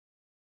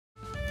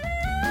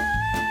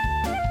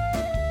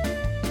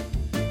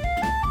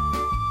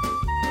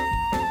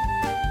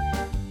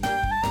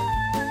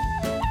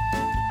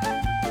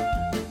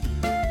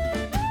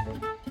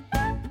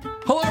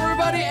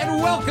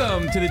and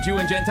welcome to the Jew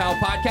and Gentile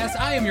podcast.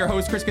 I am your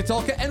host, Chris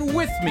Katulka, and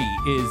with me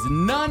is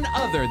none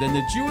other than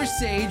the Jewish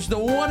sage, the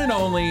one and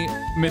only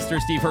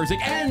Mr. Steve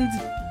Herzig, and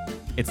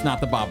it's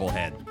not the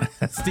bobblehead,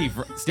 Steve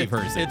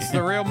Herzig. It's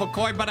the real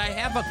McCoy, but I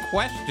have a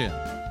question.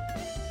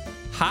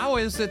 How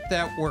is it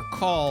that we're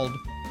called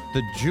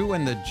the Jew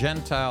and the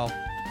Gentile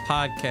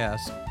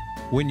podcast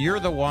when you're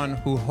the one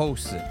who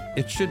hosts it?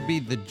 It should be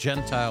the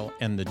Gentile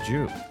and the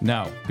Jew.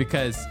 No,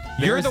 because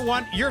You're the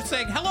one, you're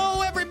saying,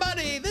 hello,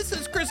 everybody, this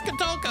is Chris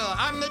Katulka,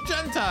 I'm the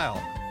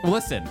Gentile.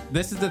 Listen,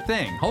 this is the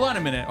thing. Hold on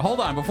a minute. Hold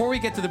on. Before we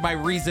get to my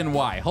reason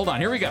why. Hold on.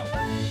 Here we go.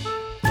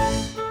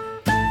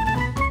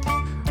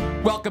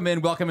 Welcome in.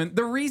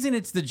 The reason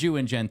it's the Jew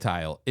and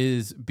Gentile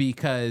is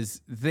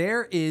because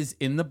there is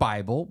in the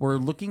Bible, we're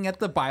looking at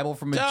the Bible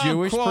from a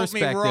Jewish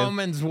perspective. Me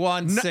Romans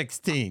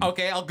 1:16. No,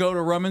 okay, I'll go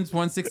to Romans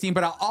 1:16,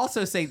 but I'll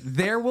also say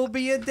there will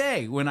be a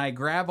day when I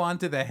grab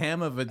onto the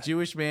hem of a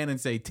Jewish man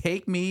and say,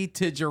 take me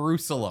to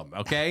Jerusalem,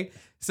 okay?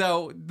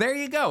 So there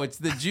you go. It's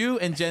the Jew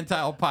and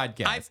Gentile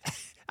podcast.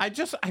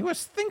 I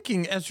was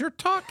thinking as you're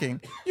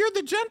talking, you're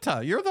the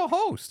Gentile, you're the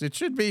host. It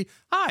should be,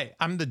 hi,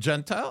 I'm the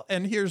Gentile,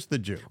 and here's the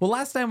Jew. Well,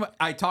 last time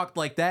I talked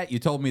like that, you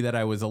told me that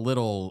I was a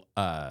little,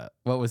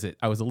 what was it?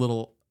 I was a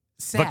little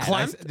sad.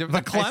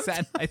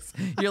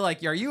 You're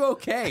like, are you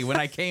okay when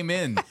I came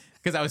in?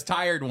 Because I was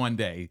tired one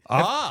day.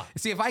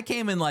 See, if I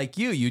came in like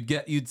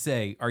you'd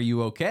say, are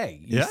you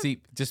okay?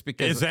 See, just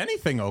because. Is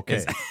anything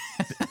okay?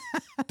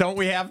 Don't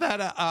we have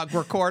that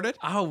recorded?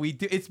 Oh, we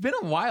do. It's been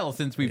a while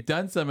since we've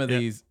done some of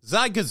these.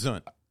 Sei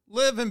gesund.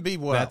 Live and be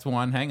well. That's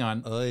one. Hang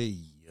on.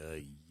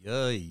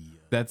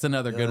 That's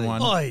another good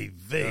one.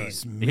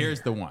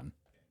 Here's the one.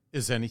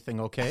 Is anything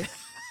okay?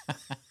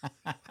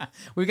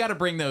 We got to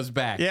bring those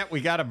back. Yeah,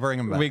 we got to bring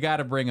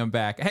them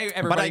back. Hey,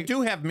 everybody. But I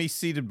do have me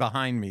seated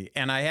behind me,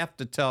 and I have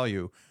to tell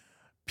you,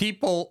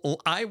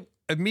 people,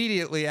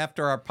 immediately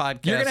after our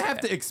podcast, you're going to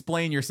have to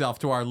explain yourself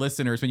to our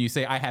listeners when you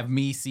say, I have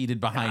me seated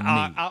behind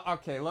me.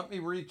 Okay, let me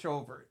reach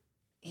over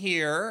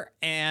here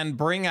and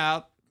bring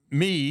out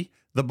me,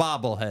 the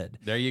bobblehead.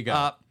 There you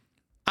go.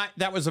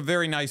 That was a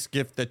very nice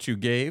gift that you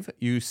gave.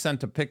 You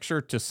sent a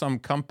picture to some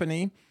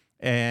company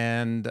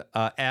and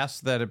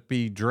asked that it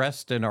be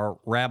dressed in a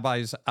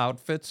rabbi's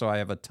outfit. So I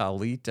have a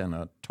talit and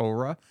a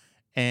Torah,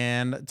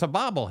 and it's a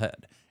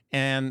bobblehead.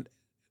 And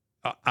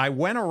I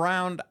went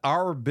around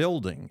our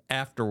building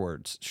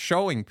afterwards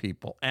showing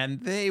people,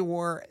 and there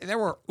were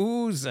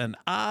oohs and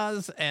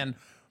ahs, and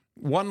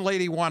one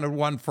lady wanted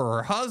one for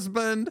her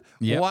husband.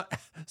 Yep.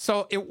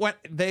 So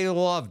they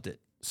loved it.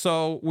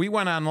 So we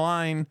went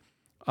online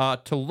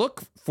to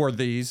look for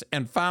these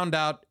and found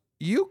out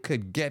you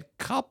could get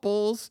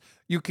couples,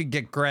 you could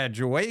get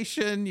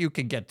graduation, you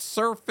could get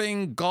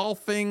surfing,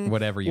 golfing,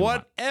 whatever you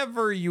want.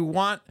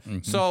 Mm-hmm.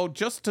 So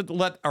just to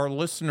let our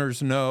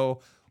listeners know,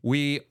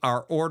 we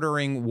are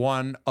ordering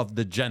one of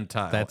the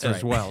Gentiles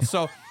as well.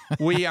 So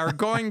we are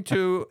going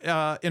to,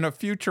 in a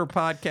future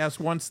podcast,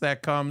 once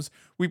that comes,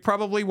 we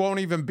probably won't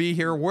even be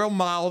here. We'll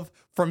mouth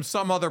from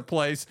some other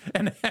place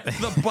and have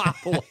the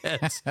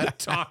bobbleheads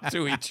talk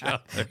to each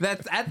other.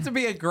 That's to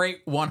be a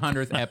great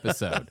 100th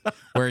episode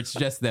where it's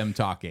just them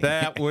talking.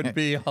 That would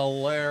be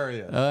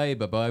hilarious. Ay,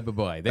 bye-bye.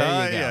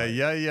 There you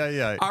go.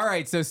 Yeah. All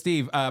right, so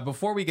Steve,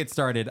 before we get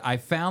started, I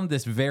found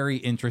this very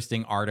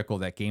interesting article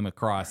that came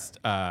across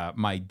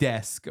my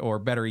desk, or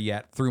better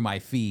yet, through my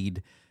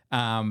feed.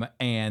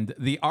 And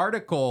the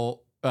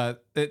article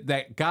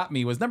that got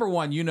me was, number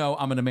one,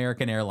 I'm an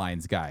American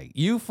Airlines guy.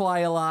 You fly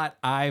a lot.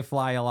 I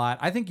fly a lot.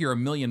 I think you're a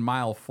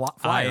million-mile flyer.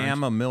 I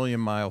am a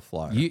million-mile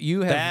flyer.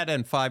 You have that,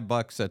 and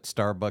 $5 at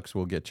Starbucks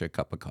will get you a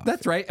cup of coffee.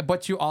 That's right.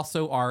 But you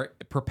also are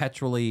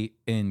perpetually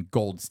in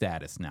gold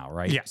status now,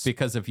 right? Yes.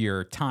 Because of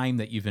your time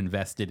that you've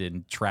invested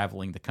in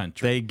traveling the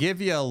country. They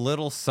give you a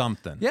little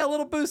something. Yeah, a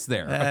little boost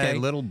there. Okay, a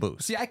little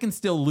boost. See, I can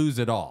still lose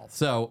it all.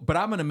 So, but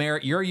I'm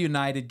you're a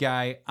United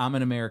guy. I'm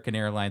an American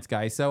Airlines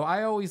guy. So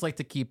I always like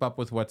to keep up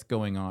with what's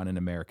going on in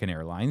American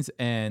Airlines.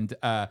 And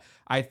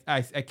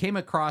I came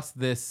across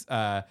this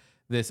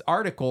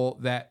article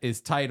that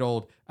is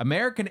titled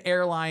 "American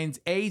Airlines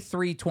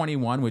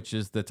A321," which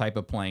is the type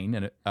of plane,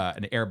 an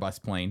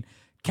Airbus plane.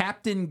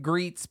 Captain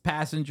greets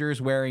passengers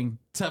wearing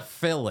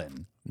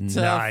tefillin.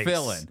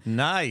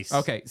 Nice.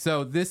 Okay,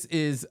 so this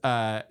is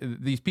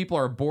these people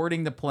are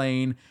boarding the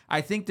plane. I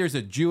think there's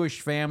a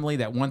Jewish family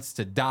that wants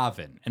to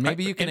daven, and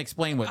maybe you can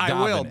explain what daven is.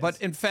 I will, but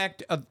in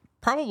fact,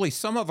 probably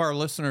some of our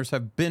listeners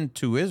have been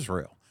to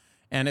Israel,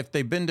 and if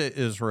they've been to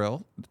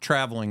Israel,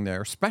 traveling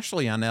there,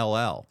 especially on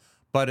LL,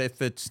 but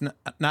if it's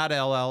not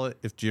LL,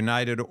 if it's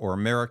United or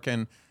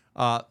American,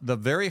 the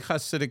very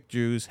Hasidic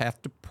Jews have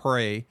to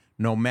pray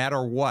no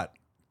matter what,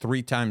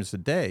 3 times a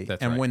day.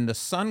 That's and right. when the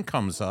sun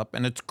comes up,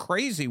 and it's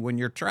crazy when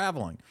you're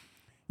traveling.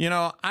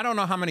 I don't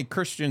know how many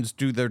Christians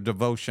do their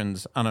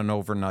devotions on an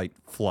overnight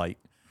flight.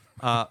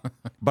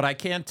 But I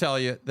can tell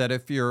you that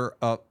if you're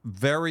a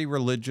very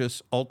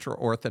religious,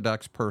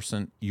 ultra-Orthodox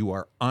person, you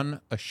are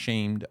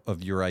unashamed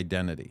of your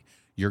identity.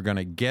 You're going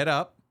to get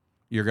up,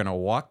 you're going to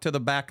walk to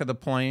the back of the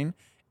plane,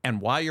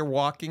 and while you're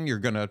walking, you're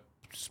going to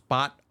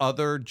spot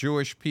other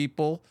Jewish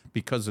people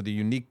because of the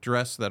unique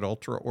dress that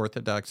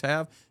ultra-Orthodox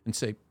have and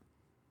say,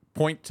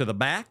 point to the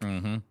back,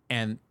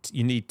 and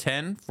you need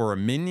 10 for a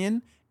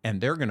minyan, and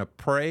they're going to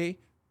pray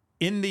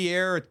in the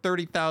air at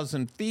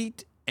 30,000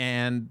 feet,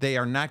 and they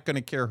are not going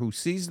to care who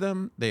sees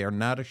them. They are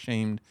not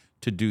ashamed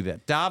to do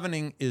that.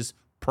 Davening is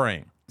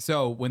praying.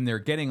 So when they're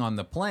getting on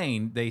the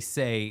plane, they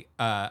say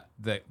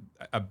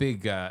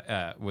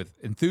with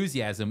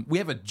enthusiasm, we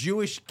have a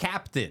Jewish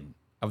captain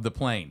of the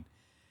plane.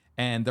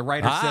 And the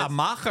writer says...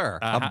 Macher,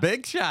 a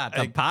big shot,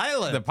 a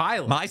pilot. The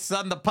pilot. My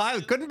son, the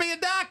pilot. Couldn't be a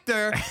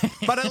doctor,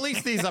 but at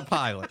least he's a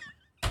pilot.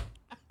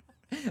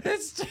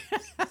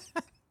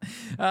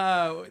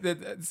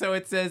 So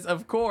it says,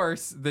 of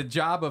course, the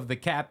job of the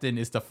captain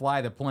is to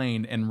fly the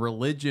plane, and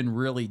religion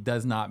really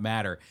does not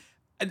matter.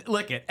 And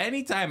look,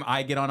 anytime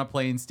I get on a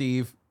plane,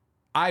 Steve,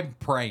 I'm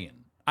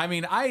praying. I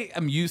mean, I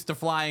am used to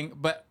flying,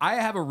 but I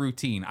have a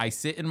routine. I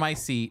sit in my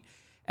seat,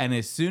 and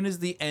as soon as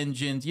the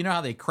engines, you know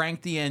how they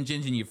crank the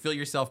engines and you feel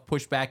yourself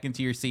push back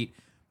into your seat,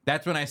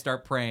 that's when I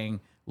start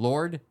praying,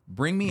 Lord,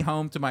 bring me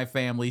home to my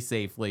family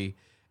safely.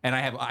 And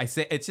I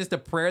say, it's just a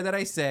prayer that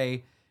I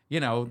say. You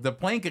know, the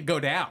plane could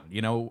go down.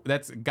 You know,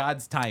 that's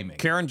God's timing.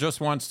 Karen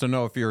just wants to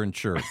know if you're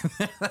insured.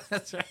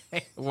 That's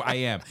right. Well, I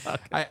am.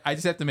 Okay. I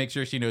just have to make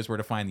sure she knows where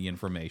to find the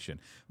information.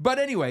 But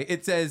anyway,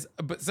 it says,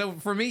 so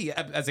for me,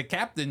 as a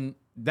captain,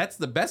 that's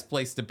the best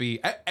place to be.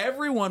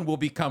 Everyone will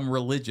become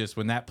religious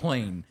when that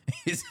plane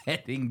is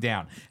heading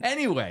down.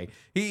 Anyway,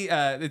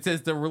 it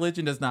says the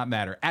religion does not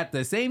matter. At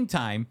the same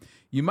time,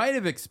 you might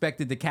have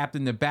expected the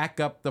captain to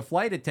back up the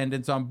flight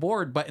attendants on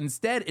board, but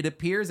instead it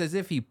appears as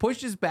if he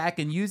pushes back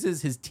and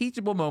uses his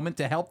teachable moment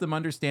to help them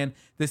understand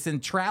the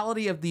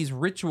centrality of these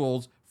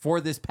rituals for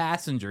this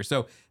passenger.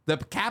 So the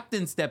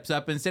captain steps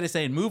up, instead of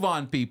saying, move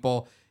on,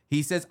 people,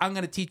 he says, I'm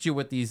going to teach you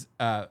what these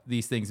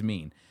things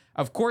mean.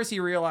 Of course, he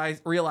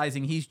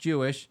realizing he's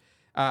Jewish,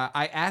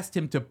 I asked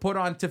him to put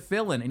on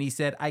tefillin, and he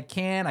said, I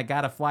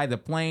got to fly the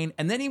plane.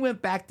 And then he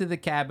went back to the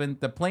cabin.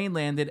 The plane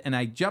landed, and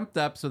I jumped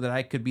up so that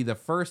I could be the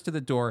first to the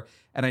door,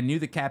 and I knew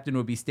the captain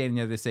would be standing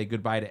there to say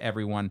goodbye to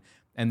everyone.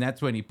 And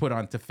that's when he put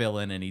on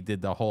tefillin, and he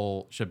did the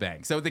whole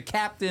shebang. So the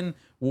captain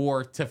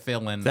wore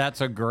tefillin.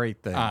 That's a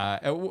great thing.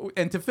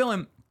 And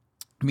tefillin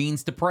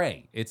means to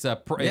pray. It's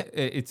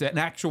an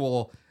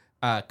actual...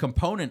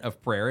 component of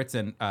prayer. It's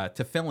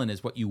tefillin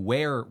is what you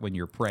wear when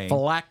you're praying.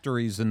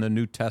 Phylacteries in the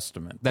New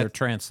Testament. They're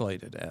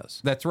translated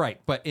as. That's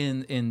right. But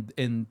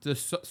in the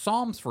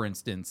Psalms, for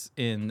instance,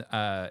 in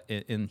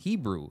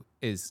Hebrew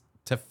is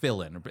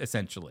tefillin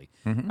essentially,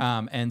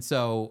 and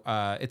so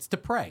it's to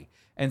pray.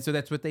 And so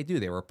that's what they do.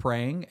 They were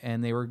praying,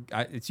 and they were.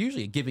 It's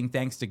usually giving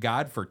thanks to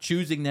God for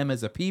choosing them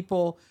as a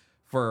people,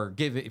 for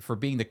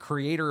being the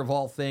creator of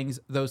all things,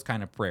 those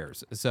kind of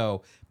prayers.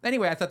 So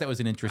anyway, I thought that was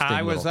an interesting.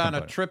 I was on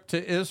component. a trip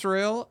to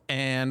Israel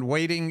and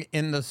waiting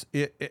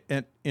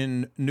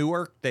in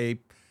Newark.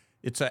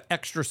 It's an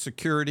extra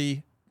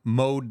security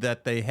mode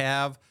that they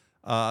have.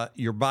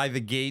 You're by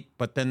the gate,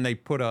 but then they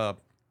put a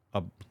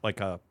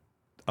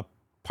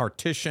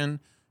partition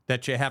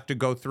that you have to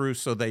go through.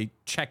 So they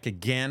check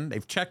again.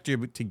 They've checked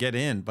you to get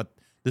in, but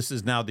this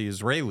is now the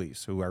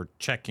Israelis who are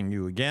checking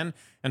you again.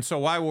 And so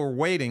while we're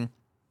waiting,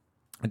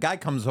 a guy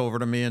comes over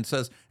to me and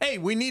says, hey,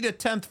 we need a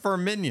 10th for a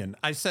minyan.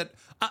 I said,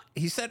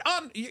 he said,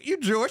 you're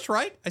Jewish,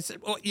 right? I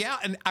said, well, yeah.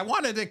 And I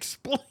wanted to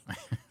explain.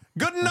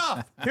 Good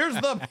enough. Here's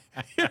the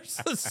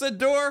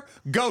Siddur.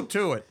 Go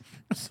to it.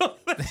 So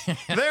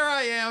there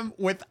I am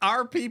with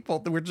our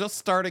people. We're just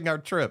starting our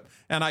trip.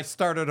 And I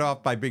started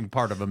off by being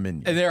part of a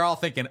minyan. And they're all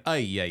thinking,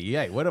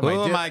 ay, what am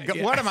I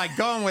doing? What am I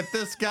going with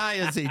this guy?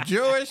 Is he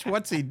Jewish?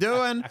 What's he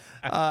doing?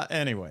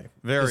 Anyway,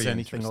 very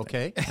anything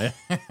okay?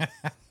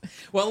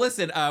 Well,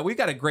 listen, we've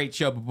got a great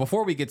show, but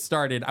before we get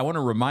started, I want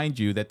to remind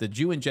you that the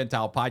Jew and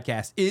Gentile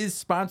podcast is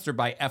sponsored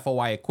by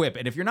FOI Equip.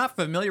 And if you're not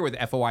familiar with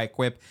FOI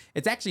Equip,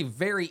 it's actually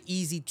very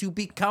easy to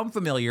become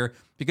familiar,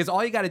 because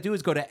all you got to do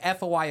is go to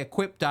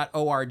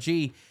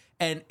foiequip.org,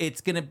 and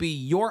it's going to be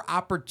your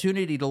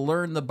opportunity to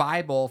learn the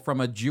Bible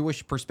from a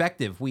Jewish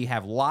perspective. We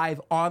have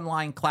live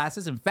online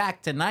classes. In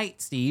fact,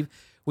 tonight, Steve,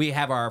 we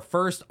have our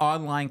first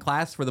online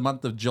class for the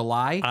month of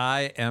July.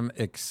 I am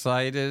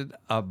excited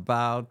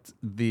about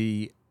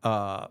the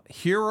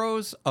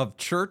heroes of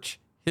church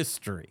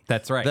history.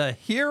 That's right. The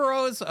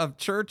heroes of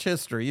church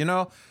history. You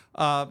know,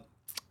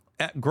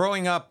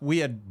 growing up, we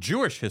had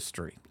Jewish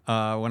history.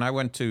 When I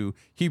went to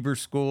Hebrew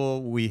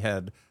school, we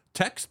had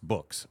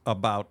textbooks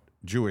about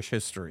Jewish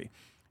history.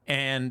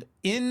 And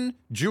in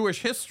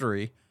Jewish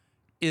history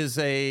is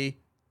a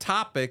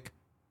topic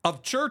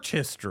of church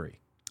history.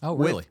 Oh,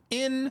 really?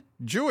 Within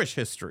Jewish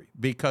history,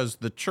 because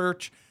the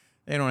church,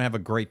 they don't have a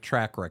great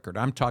track record.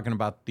 I'm talking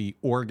about the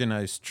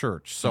organized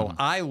church. So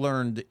I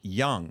learned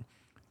young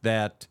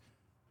that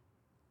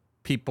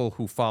people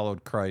who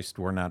followed Christ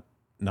were not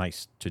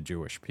nice to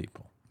Jewish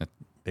people.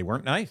 They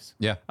weren't nice.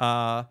 Yeah.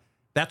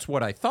 That's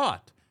what I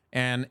thought.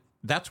 And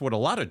that's what a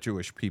lot of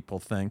Jewish people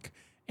think.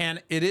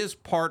 And it is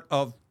part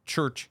of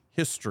church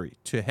history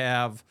to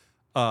have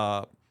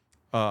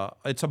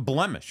it's a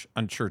blemish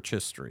on church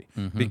history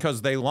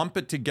because they lump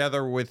it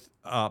together with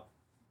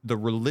the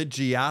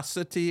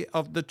religiosity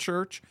of the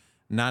church,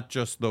 not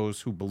just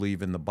those who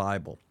believe in the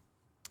Bible.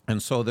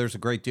 And so there's a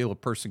great deal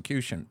of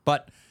persecution.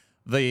 But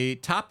the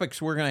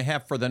topics we're going to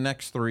have for the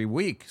next 3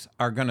 weeks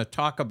are going to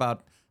talk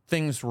about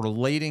things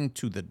relating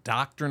to the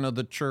doctrine of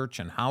the church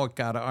and how it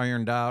got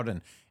ironed out.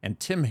 And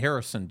Tim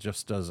Harrison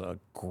just does a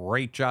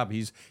great job.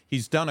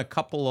 He's done a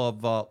couple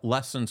of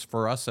lessons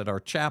for us at our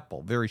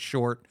chapel, very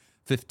short,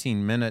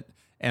 15-minute.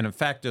 And in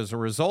fact, as a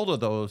result of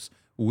those,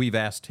 we've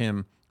asked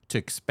him to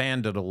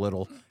expand it a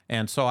little.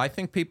 And so I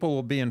think people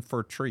will be in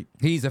for a treat.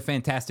 He's a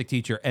fantastic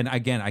teacher. And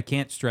again, I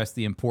can't stress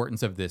the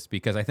importance of this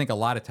because I think a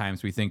lot of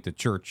times we think the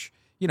church,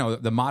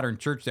 the modern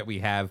church that we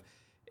have,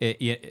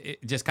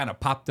 it just kind of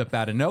popped up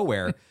out of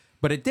nowhere.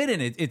 But it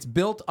didn't. It's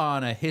built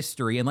on a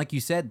history. And like you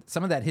said,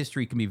 some of that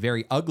history can be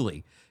very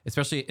ugly,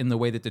 especially in the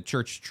way that the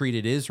church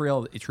treated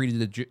Israel, it treated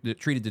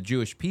the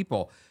Jewish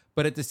people.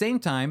 But at the same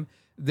time,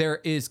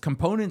 there is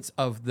components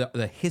of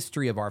the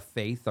history of our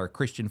faith, our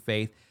Christian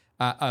faith,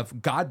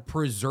 of God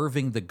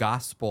preserving the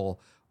gospel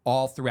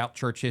all throughout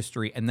church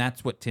history. And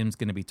that's what Tim's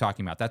going to be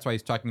talking about. That's why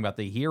he's talking about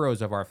the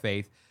heroes of our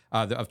faith,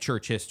 of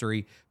church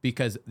history,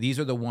 because these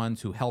are the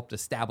ones who helped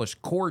establish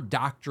core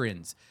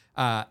doctrines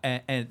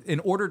and in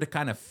order to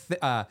kind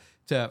of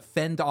to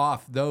fend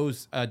off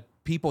those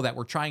people that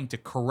were trying to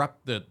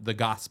corrupt the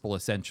gospel,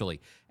 essentially.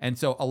 And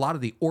so a lot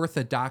of the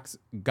orthodox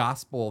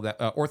gospel,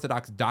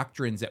 orthodox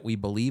doctrines that we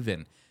believe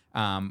in,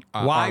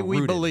 why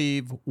we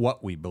believe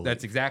what we believe.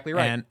 That's exactly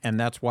right. And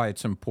that's why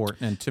it's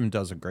important, and Tim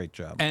does a great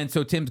job. And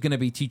so Tim's going to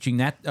be teaching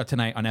that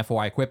tonight on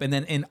FOI Equip. And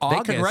then in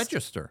August... They can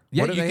register.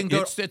 Yeah, you can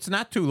go... It's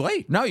not too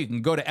late. No, you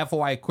can go to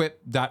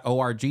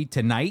foiequip.org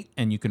tonight,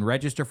 and you can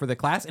register for the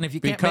class. And if you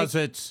can't Because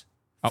it's...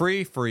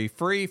 Free. It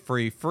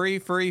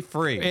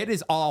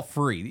is all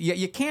free.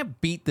 You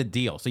can't beat the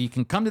deal. So you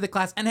can come to the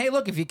class, and hey,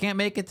 look, if you can't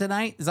make it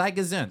tonight, sei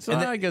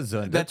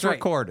gesund. That's right.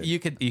 Recorded. You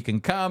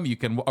can come, you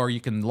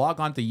can log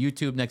on to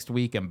YouTube next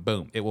week, and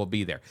boom, it will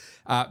be there.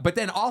 But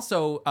then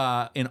also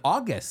in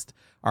August,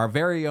 our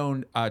very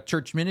own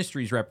church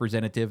ministries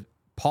representative,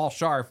 Paul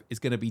Scharf, is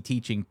going to be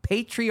teaching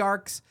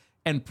Patriarchs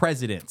and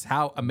Presidents,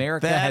 how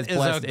America has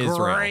blessed Israel. That is a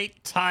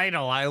great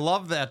title. I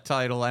love that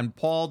title, and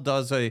Paul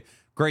does a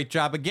great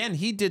job. Again,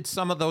 he did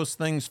some of those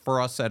things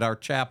for us at our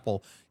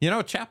chapel.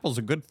 Chapel's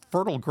a good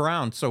fertile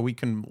ground, so we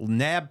can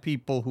nab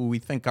people who we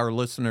think our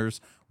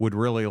listeners would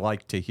really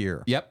like to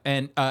hear. Yep.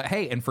 And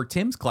hey, and for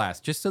Tim's class,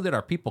 just so that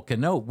our people can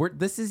know,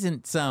 this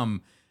isn't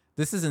some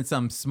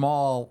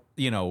small,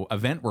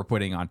 event we're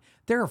putting on.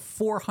 There are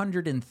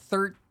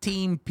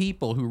 413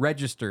 people who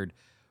registered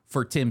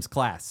for Tim's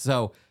class.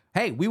 So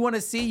hey, we want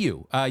to see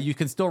you. You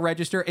can still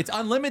register. It's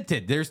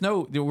unlimited.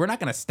 We're not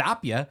going to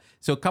stop you.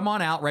 So come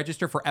on out,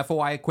 register for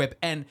FOI Equip.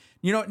 And,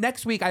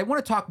 next week, I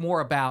want to talk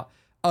more about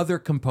other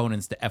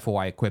components to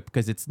FOI Equip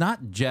because it's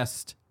not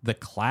just the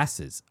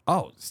classes.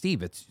 Oh,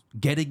 Steve, it's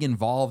getting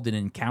involved in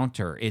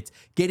Encounter. It's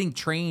getting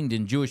trained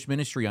in Jewish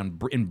ministry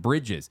in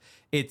Bridges.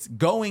 It's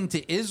going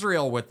to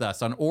Israel with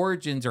us on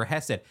Origins or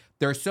Hesed.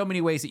 There are so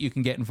many ways that you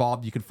can get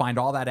involved. You can find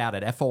all that out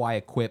at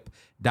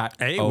foiequip.org.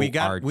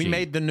 Hey, we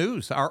made the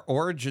news. Our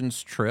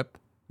Origins trip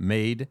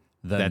made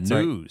the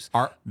news.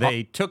 Right.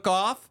 They took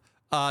off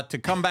to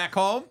come back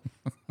home.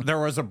 There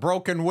was a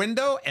broken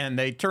window, and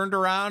they turned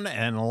around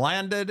and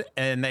landed,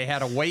 and they had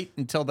to wait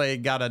until they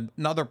got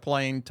another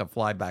plane to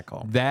fly back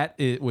home.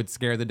 It would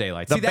scare the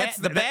daylights.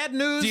 The bad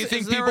news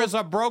is there was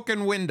a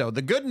broken window.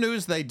 The good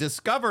news, they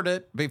discovered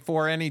it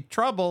before any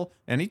trouble,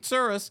 any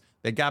tsuris.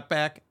 They got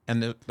back,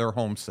 and they're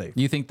home safe.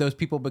 You think those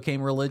people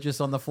became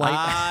religious on the flight?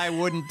 I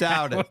wouldn't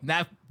doubt it.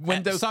 That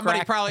window Somebody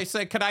cracked. Probably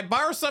said, could I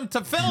borrow some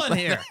tefillin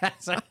here?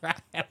 That's right.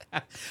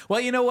 Well,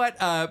 you know what?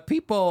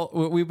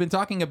 We've been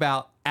talking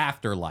about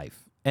afterlife.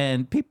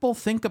 And people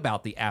think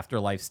about the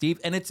afterlife, Steve.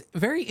 And it's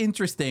very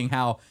interesting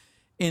how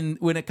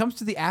when it comes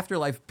to the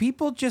afterlife,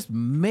 people just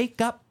make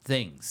up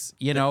things,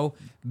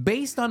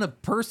 based on a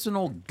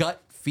personal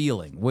gut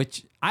feeling,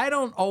 which I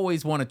don't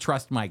always want to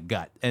trust my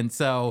gut. And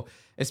so,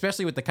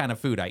 especially with the kind of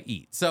food I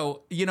eat.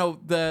 So,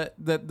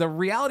 the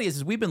reality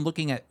is we've been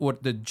looking at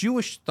what the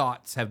Jewish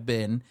thoughts have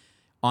been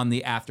on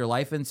the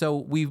afterlife. And so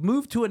we've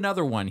moved to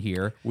another one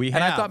here. And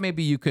I thought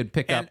maybe you could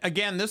pick up.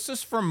 Again, this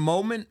is from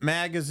Moment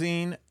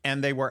Magazine,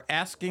 and they were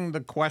asking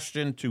the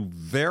question to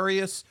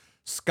various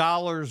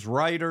scholars,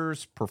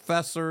 writers,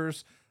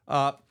 professors.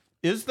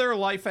 Is there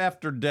life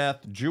after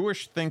death?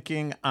 Jewish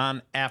thinking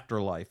on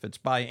afterlife. It's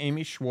by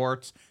Amy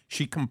Schwartz.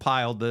 She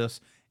compiled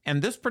this.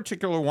 And this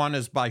particular one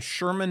is by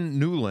Sherman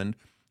Newland,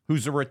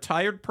 who's a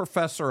retired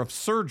professor of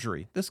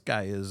surgery. This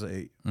guy is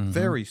a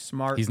very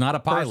smart He's not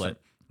a pilot.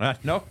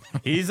 No,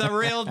 he's a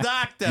real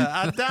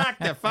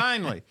doctor,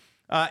 finally.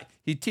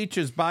 He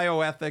teaches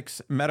bioethics,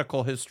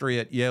 medical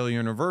history at Yale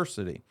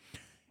University.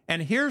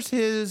 And here's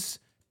his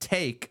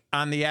take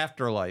on the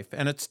afterlife,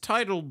 and it's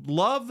titled,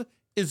 Love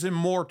is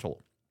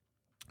Immortal.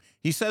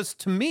 He says,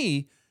 to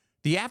me,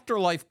 the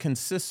afterlife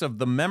consists of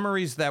the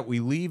memories that we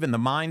leave in the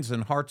minds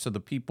and hearts of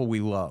the people we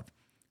love.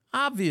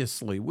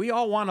 Obviously, we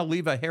all want to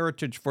leave a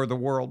heritage for the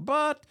world,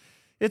 but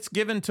it's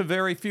given to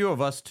very few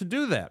of us to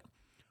do that.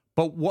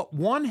 But what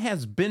one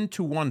has been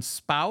to one's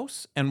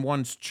spouse and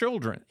one's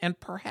children, and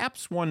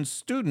perhaps one's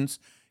students,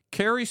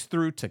 carries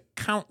through to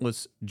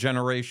countless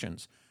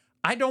generations.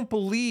 I don't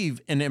believe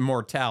in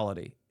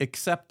immortality,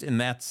 except in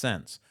that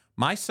sense.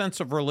 My sense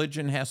of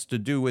religion has to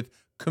do with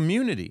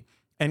community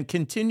and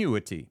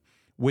continuity,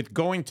 with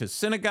going to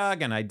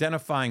synagogue and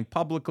identifying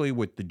publicly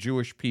with the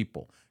Jewish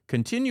people.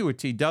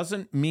 Continuity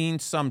doesn't mean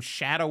some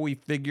shadowy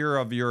figure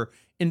of your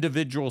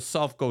individual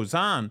self goes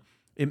on.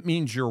 It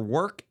means your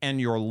work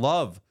and your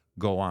love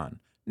go on.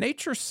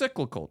 Nature's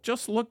cyclical.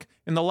 Just look,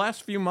 in the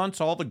last few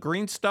months, all the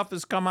green stuff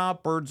has come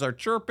out, birds are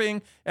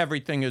chirping,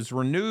 everything is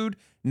renewed.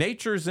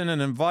 Nature's in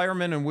an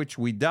environment in which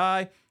we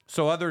die,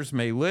 so others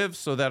may live,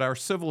 so that our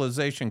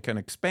civilization can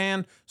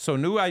expand, so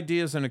new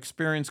ideas and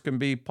experience can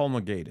be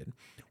promulgated.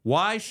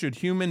 Why should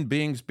human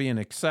beings be an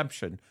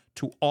exception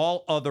to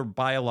all other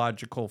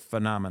biological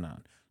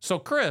phenomenon? So,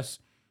 Chris,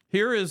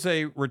 here is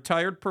a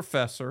retired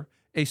professor,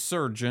 a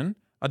surgeon,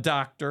 a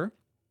doctor.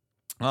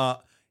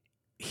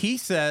 He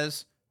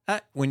says,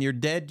 when you're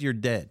dead, you're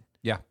dead.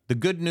 Yeah. The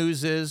good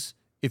news is,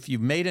 if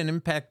you've made an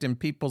impact in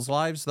people's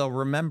lives, they'll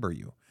remember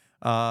you.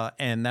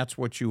 And that's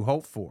what you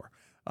hope for.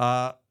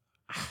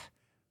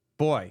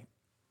 Boy,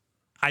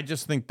 I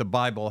just think the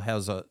Bible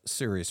has a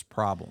serious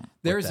problem.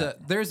 There's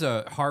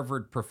a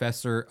Harvard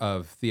professor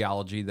of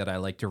theology that I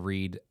like to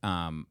read.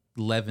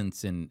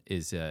 Levinson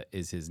is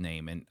his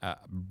name, and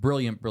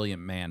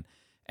brilliant man.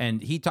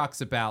 And he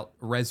talks about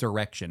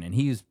resurrection, and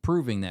he's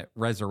proving that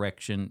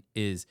resurrection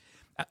is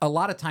a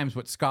lot of times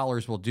what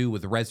scholars will do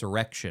with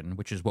resurrection,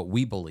 which is what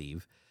we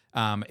believe,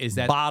 is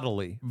that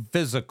bodily,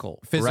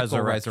 physical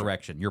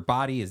resurrection. Your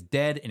body is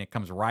dead and it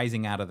comes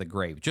rising out of the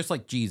grave, just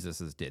like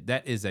Jesus's did.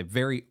 That is a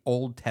very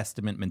Old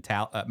Testament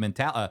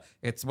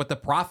it's what the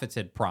prophets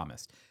had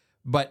promised.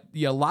 But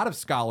a lot of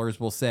scholars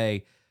will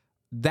say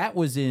that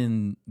was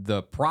in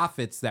the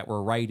prophets that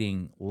were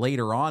writing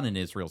later on in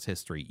Israel's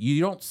history.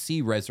 You don't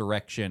see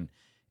resurrection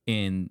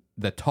in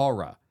the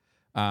Torah.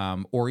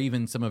 Or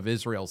even some of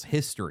Israel's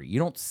history. You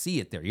don't see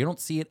it there. You don't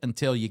see it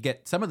until you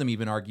get, some of them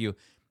even argue,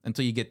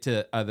 until you get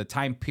to the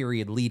time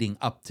period leading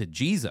up to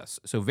Jesus.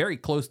 So very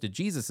close to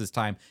Jesus's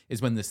time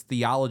is when this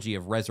theology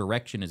of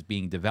resurrection is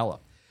being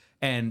developed.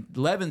 And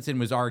Levinson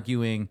was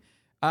arguing,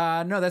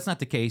 no, that's not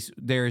the case.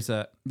 There's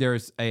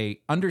a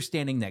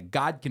understanding that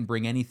God can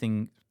bring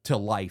anything to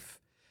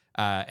life,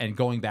 and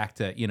going back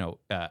to,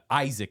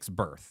 Isaac's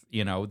birth,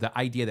 the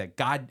idea that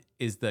God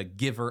is the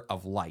giver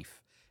of life.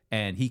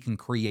 And he can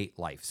create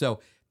life. So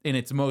in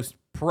its most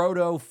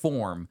proto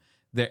form,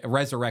 the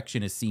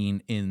resurrection is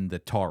seen in the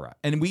Torah.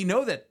 And we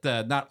know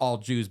that not all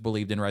Jews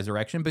believed in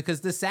resurrection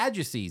because the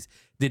Sadducees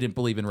didn't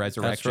believe in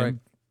resurrection. That's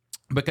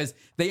right. Because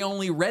they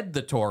only read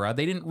the Torah.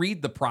 They didn't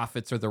read the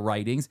prophets or the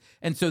writings.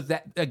 And so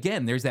that,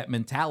 again, there's that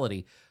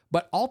mentality.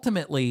 But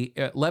ultimately,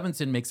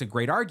 Levinson makes a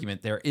great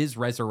argument. There is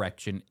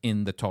resurrection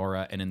in the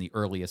Torah and in the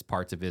earliest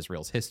parts of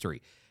Israel's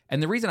history.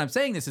 And the reason I'm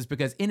saying this is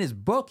because in his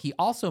book, he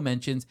also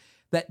mentions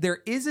that there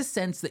is a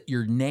sense that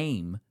your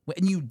name,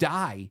 when you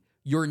die,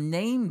 your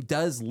name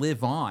does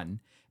live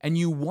on, and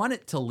you want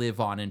it to live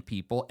on in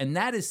people, and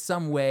that is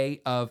some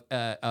way of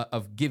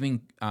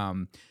giving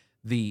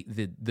the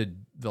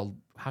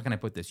how can I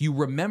put this? You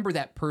remember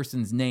that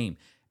person's name,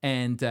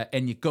 and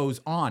it goes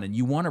on, and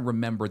you want to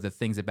remember the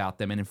things about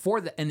them,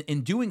 and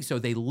in doing so,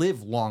 they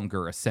live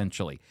longer.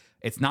 Essentially,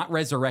 it's not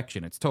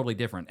resurrection; it's totally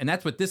different, and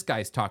that's what this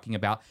guy's talking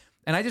about.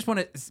 And I just want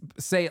to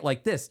say it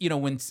like this: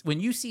 when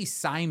you see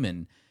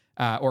Simon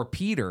or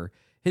Peter,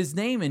 his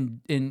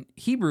name in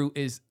Hebrew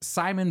is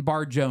Simon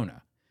Bar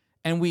Jonah,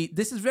 and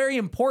this is very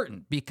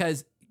important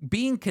because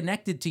being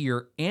connected to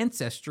your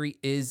ancestry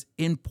is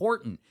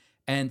important.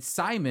 And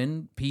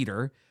Simon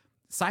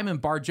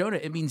Bar Jonah,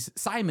 it means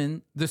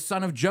Simon, the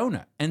son of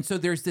Jonah. And so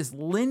there's this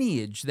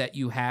lineage that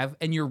you have,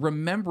 and you're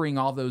remembering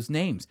all those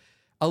names.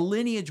 A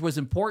lineage was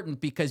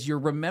important because you're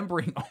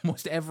remembering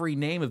almost every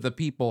name of the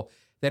people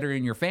that are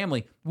in your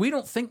family. We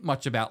don't think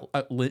much about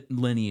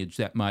lineage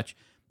that much.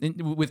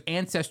 With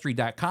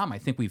Ancestry.com, I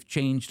think we've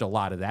changed a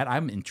lot of that.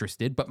 I'm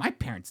interested, but my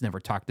parents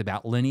never talked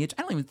about lineage.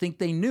 I don't even think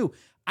they knew.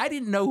 I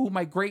didn't know who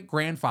my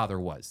great-grandfather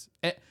was.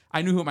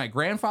 I knew who my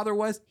grandfather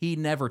was. He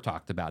never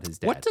talked about his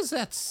dad. What does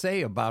that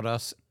say about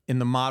us in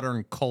the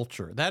modern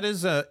culture? That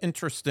is an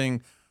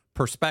interesting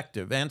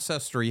perspective.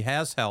 Ancestry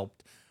has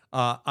helped.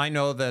 I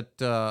know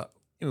that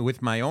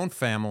with my own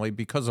family,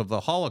 because of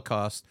the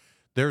Holocaust,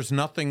 there's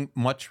nothing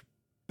much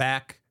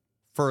back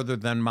further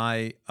than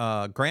my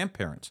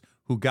grandparents,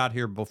 who got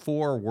here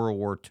before World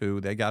War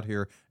II. They got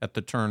here at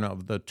the turn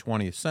of the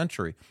 20th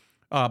century.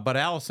 But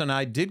Alice and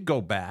I did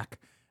go back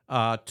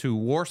to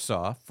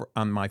Warsaw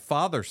on my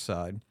father's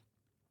side,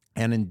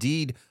 and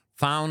indeed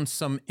found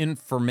some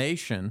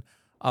information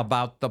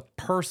about the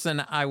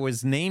person I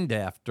was named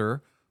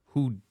after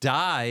who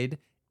died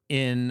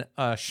in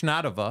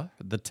Rottaveh,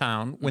 the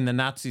town, when the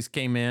Nazis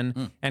came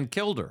in and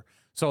killed her.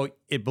 So,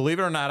 believe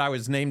it or not, I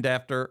was named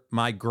after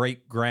my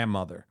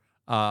great-grandmother,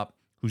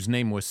 whose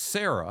name was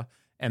Sarah.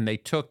 and they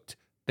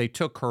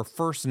took her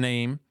first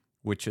name,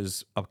 which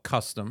is a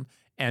custom,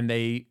 and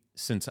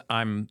since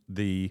I'm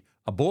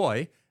a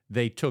boy,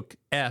 they took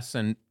S,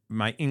 and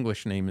my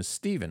English name is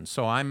Stephen.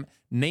 So I'm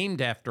named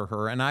after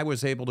her, and I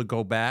was able to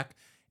go back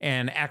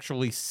and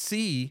actually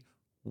see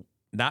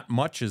not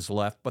much is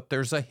left, but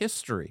there's a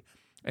history.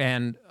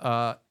 And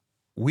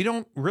we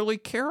don't really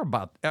care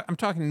about, I'm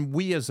talking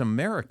we as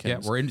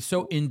Americans. Yeah, we're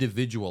so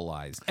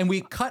individualized. And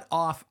we cut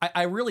off,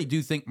 I really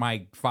do think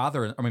my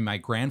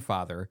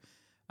grandfather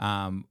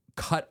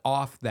cut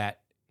off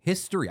that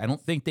history. I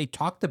don't think they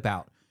talked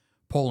about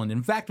Poland.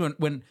 In fact,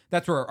 when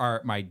that's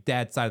where my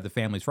dad's side of the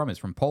family is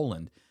from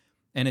Poland.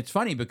 And it's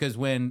funny because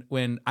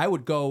when I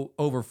would go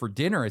over for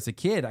dinner as a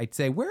kid, I'd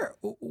say, where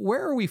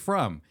are we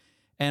from?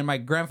 And my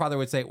grandfather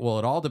would say, well,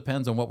 it all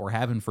depends on what we're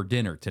having for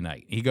dinner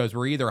tonight. He goes,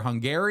 we're either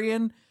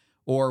Hungarian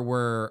or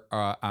we're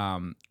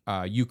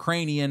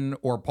Ukrainian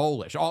or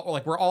Polish.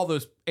 All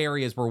those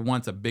areas were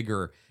once a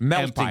bigger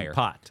melting empire.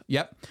 pot.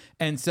 Yep.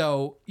 And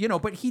so,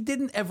 but he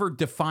didn't ever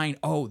define,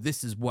 oh,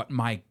 this is what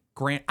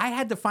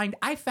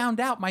I found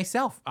out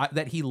myself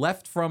that he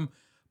left from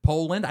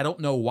Poland. I don't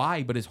know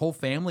why, but his whole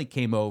family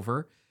came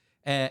over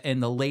in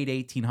the late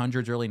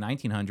 1800s, early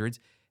 1900s.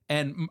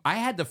 And I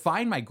had to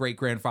find my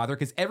great-grandfather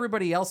because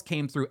everybody else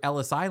came through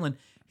Ellis Island.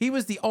 He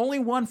was the only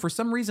one, for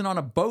some reason, on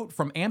a boat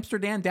from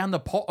Amsterdam down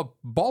to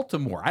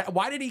Baltimore.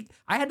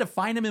 I had to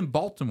find him in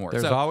Baltimore.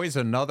 There's always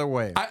another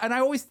way. And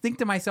I always think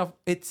to myself,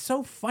 it's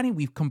so funny.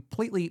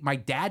 My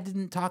dad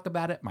didn't talk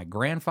about it, my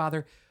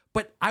grandfather,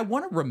 but I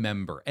want to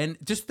remember. And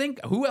just think,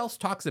 who else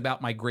talks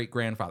about my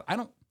great-grandfather?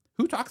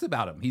 Who talks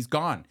about him? He's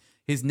gone.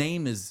 His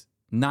name is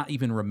not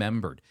even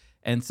remembered.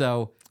 And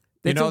so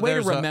it's a way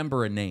to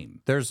remember a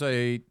name. There's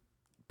a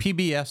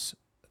PBS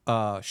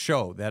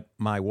show that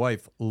my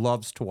wife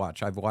loves to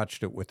watch. I've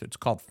watched it with her. It's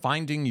called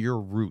Finding Your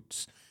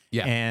Roots.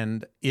 Yeah.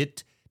 And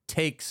it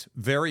takes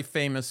very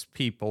famous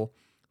people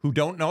who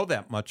don't know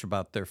that much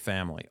about their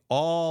family.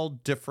 All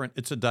different.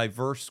 It's a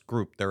diverse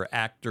group. They're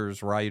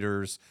actors,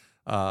 writers,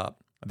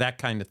 that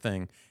kind of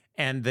thing.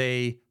 And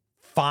they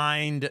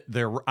find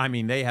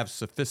they have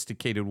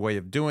sophisticated way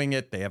of doing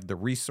it. They have the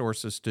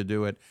resources to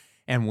do it.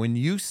 And when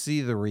you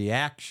see the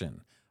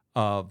reaction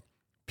of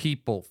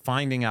people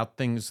finding out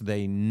things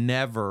they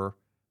never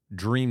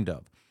dreamed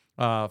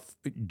of,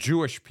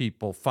 Jewish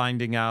people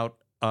finding out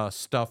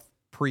stuff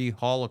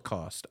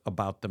pre-Holocaust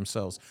about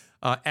themselves,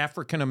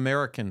 African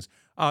Americans.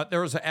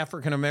 There was an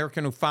African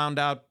American who found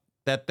out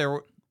that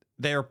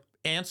their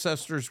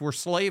ancestors were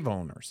slave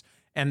owners,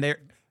 and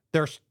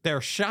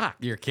they're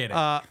shocked. You're kidding?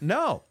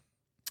 No.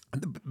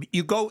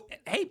 You go,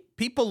 hey,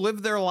 people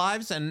live their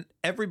lives, and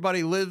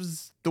everybody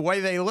lives the way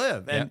they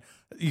live. And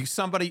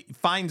somebody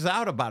finds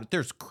out about it.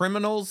 There's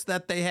criminals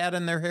that they had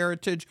in their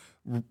heritage,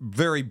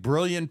 very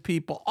brilliant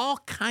people, all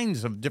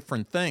kinds of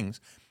different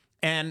things.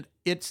 And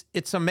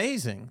it's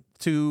amazing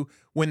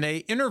when they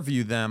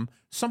interview them,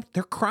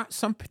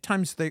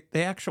 sometimes they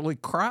actually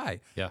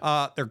cry.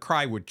 Yeah. They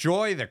cry with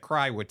joy, they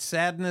cry with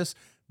sadness,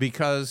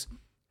 because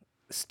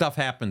stuff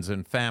happens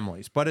in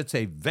families. But it's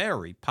a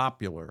very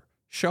popular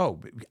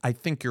show. I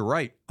think you're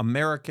right.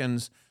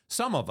 Americans,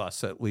 some of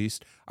us at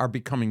least, are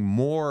becoming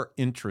more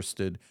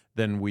interested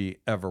than we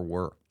ever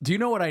were. Do you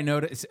know what I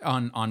noticed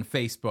on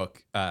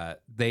Facebook?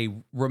 They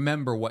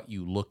remember what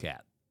you look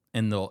at,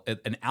 and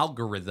an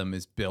algorithm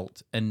is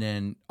built, and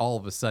then all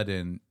of a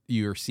sudden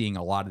you're seeing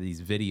a lot of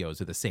these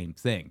videos of the same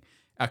thing.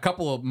 A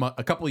couple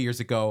of years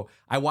ago,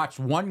 I watched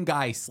one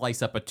guy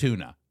slice up a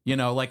tuna.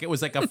 Like it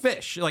was like a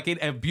fish, like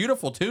a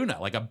beautiful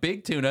tuna, like a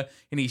big tuna,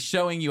 and he's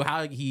showing you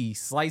how he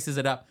slices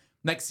it up.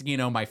 Next thing you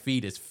know, my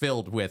feed is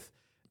filled with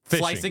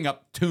fishing. Slicing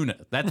up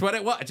tuna. That's what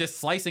it was, just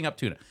slicing up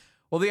tuna.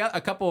 Well,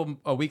 a couple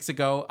of weeks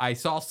ago, I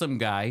saw some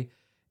guy,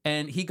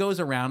 and he goes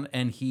around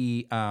and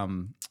he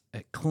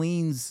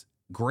cleans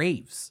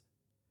graves.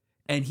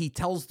 And he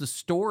tells the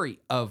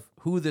story of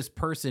who this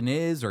person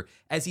is, or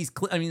as he's,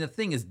 the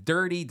thing is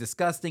dirty,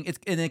 disgusting.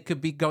 And it could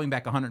be going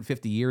back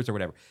 150 years or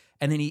whatever.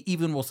 And then he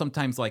even will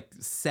sometimes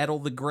settle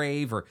the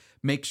grave or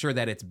make sure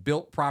that it's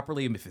built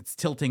properly. And if it's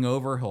tilting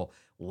over, he'll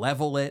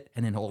level it,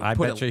 and then I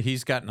bet you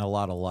he's gotten a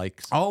lot of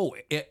likes. Oh,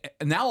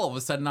 now all of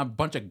a sudden a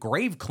bunch of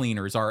grave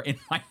cleaners are in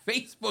my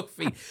Facebook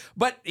feed.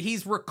 But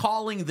he's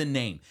recalling the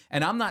name.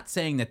 And I'm not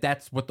saying that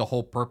that's what the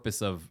whole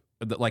purpose of,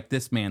 like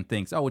this man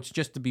thinks, oh, it's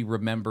just to be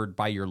remembered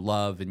by your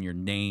love and your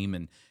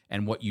name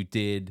and what you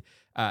did.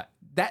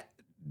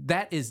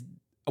 That is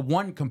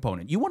one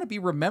component. You want to be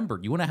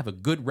remembered. You want to have a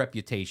good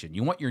reputation.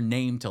 You want your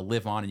name to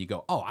live on, and you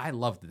go, oh, I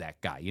loved that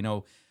guy,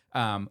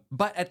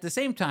 But at the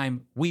same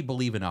time, we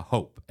believe in a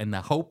hope, and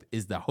the hope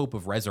is the hope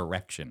of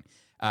resurrection,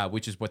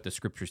 which is what the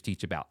scriptures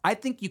teach about. I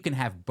think you can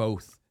have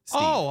both,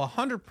 Steve. Oh,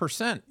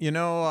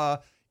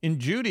 100%. In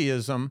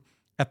Judaism,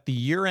 at the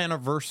year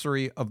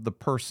anniversary of the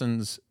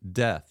person's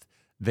death,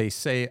 they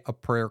say a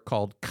prayer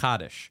called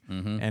Kaddish.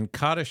 Mm-hmm. And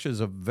Kaddish is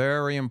a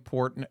very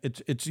important,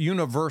 it's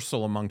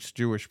universal amongst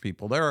Jewish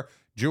people. There are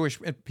Jewish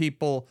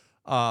people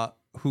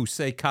who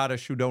say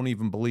Kaddish who don't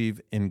even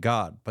believe in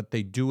God, but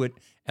they do it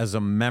as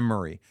a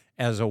memory,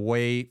 as a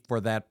way for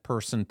that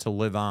person to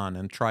live on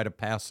and try to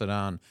pass it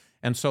on.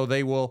 And so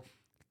they will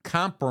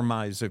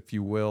compromise, if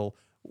you will,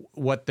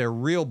 what their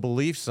real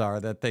beliefs are,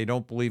 that they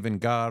don't believe in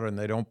God and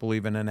they don't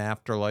believe in an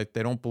afterlife.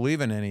 They don't believe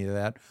in any of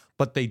that,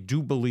 but they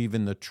do believe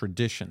in the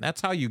tradition.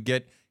 That's how you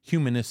get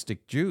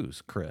humanistic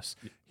Jews, Chris.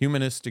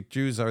 Humanistic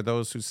Jews are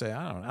those who say,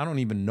 I don't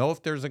even know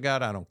if there's a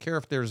God. I don't care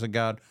if there's a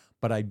God,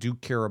 but I do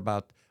care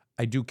about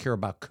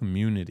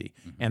community.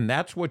 And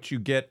that's what you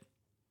get.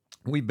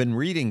 We've been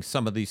reading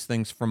some of these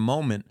things for a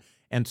moment,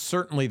 and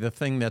certainly the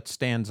thing that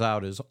stands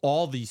out is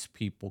all these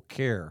people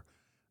care.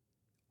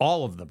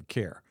 All of them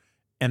care.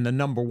 And the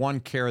number one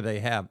care they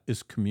have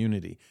is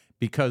community,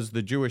 because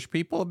the Jewish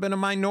people have been a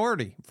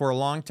minority for a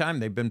long time.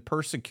 They've been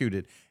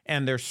persecuted,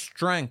 and their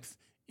strength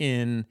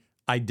in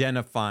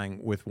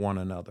identifying with one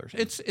another.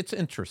 It's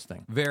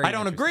interesting. I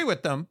don't agree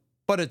with them,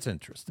 but it's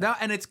interesting. No,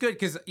 and it's good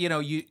because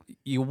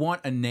you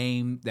want a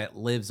name that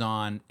lives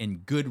on in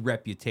good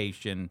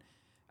reputation,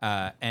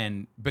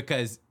 and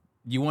because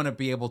you want to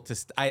be able to.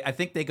 I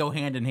think they go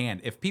hand in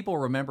hand. If people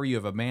remember you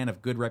have a man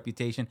of good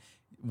reputation,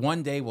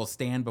 one day will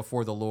stand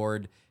before the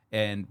Lord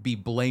and be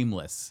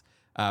blameless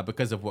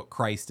because of what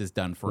Christ has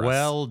done for us.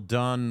 Well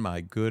done, my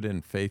good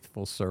and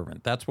faithful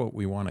servant. That's what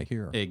we want to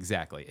hear.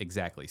 Exactly.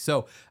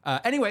 So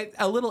anyway,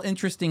 a little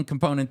interesting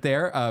component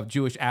there of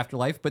Jewish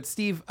afterlife. But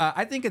Steve,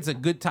 I think it's a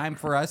good time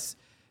for us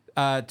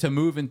to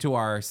move into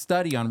our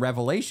study on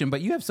Revelation,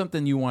 but you have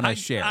something you want to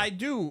share. I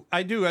do.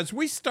 As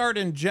we start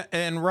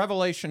in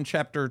Revelation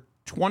chapter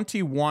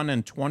 21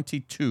 and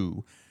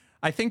 22,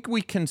 I think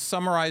we can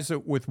summarize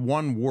it with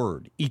one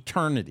word: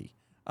 eternity.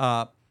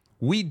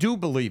 We do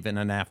believe in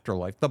an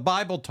afterlife. The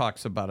Bible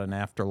talks about an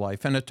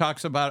afterlife, and it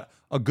talks about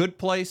a good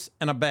place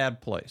and a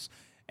bad place.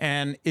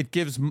 And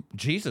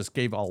Jesus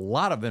gave a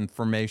lot of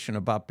information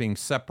about being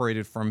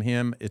separated from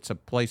him. It's a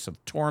place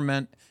of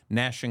torment,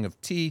 gnashing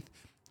of teeth.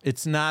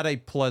 It's not a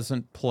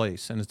pleasant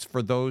place, and it's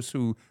for those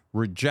who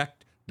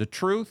reject the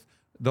truth,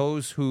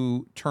 those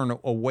who turn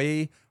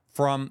away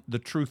from the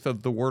truth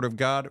of the Word of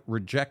God,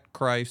 reject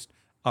Christ,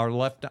 are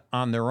left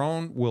on their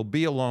own, will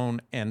be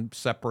alone and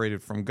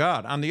separated from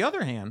God. On the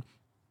other hand,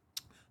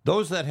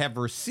 those that have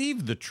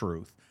received the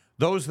truth,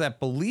 those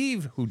that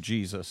believe who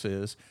Jesus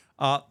is,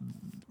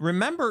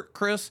 remember,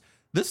 Chris,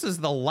 this is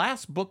the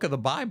last book of the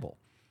Bible.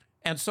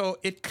 And so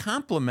it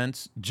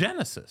complements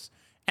Genesis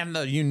and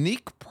the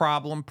unique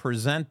problem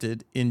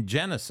presented in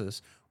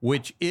Genesis,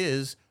 which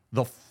is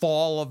the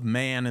fall of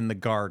man in the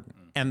garden.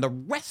 And the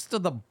rest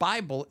of the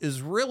Bible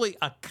is really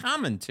a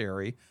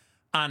commentary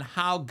on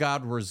how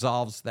God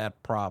resolves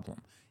that problem.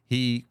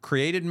 He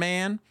created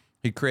man.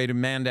 He created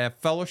man to have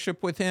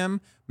fellowship with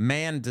him.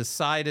 Man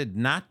decided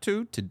not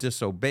to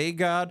disobey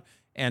God.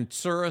 And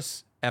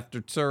tsuris after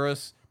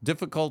tsuris,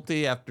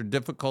 difficulty after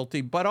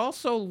difficulty, but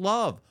also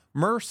love,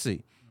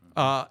 mercy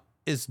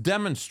is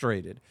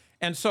demonstrated.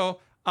 And so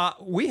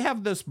we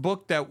have this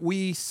book that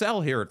we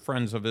sell here at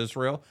Friends of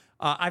Israel.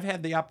 I've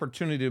had the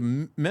opportunity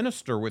to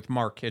minister with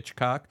Mark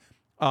Hitchcock.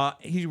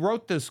 He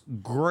wrote this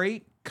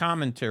great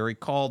commentary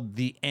called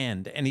The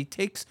End, and he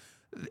takes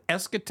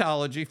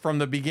eschatology from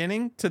the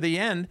beginning to the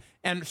end.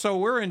 And so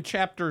we're in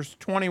chapters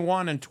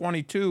 21 and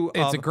 22.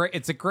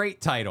 It's a great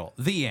title,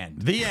 The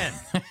End. The End.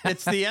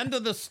 It's the end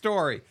of the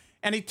story.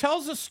 And he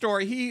tells a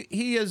story.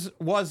 He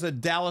was a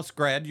Dallas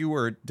grad. You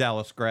were a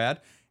Dallas grad.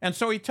 And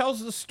so he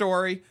tells the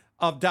story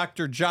of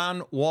Dr.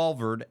 John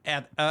Walvoord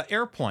at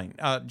Airplane.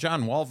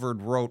 John Walvoord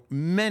wrote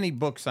many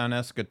books on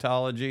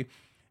eschatology.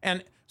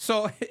 And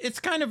so it's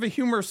kind of a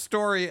humorous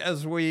story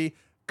as we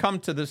come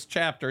to this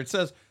chapter. It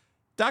says,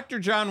 Dr.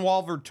 John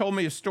Walvoord told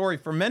me a story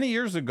from many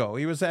years ago.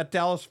 He was at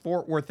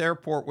Dallas-Fort Worth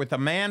Airport with a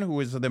man who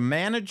was the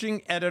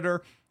managing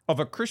editor of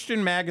a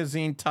Christian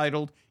magazine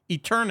titled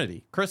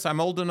Eternity. Chris,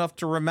 I'm old enough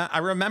to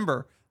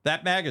remember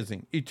that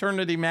magazine,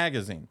 Eternity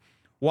magazine.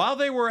 While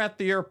they were at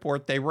the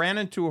airport, they ran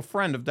into a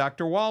friend of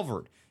Dr.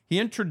 Walvoord. He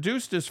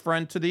introduced his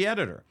friend to the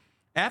editor.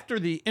 After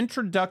the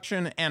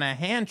introduction and a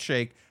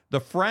handshake, the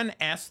friend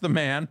asked the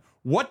man,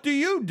 "What do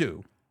you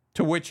do?"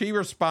 To which he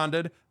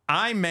responded,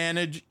 "I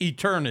manage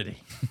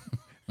eternity."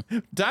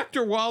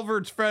 Dr.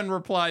 Walvoord's friend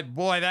replied,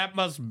 "Boy, that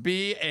must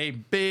be a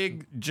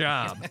big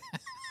job."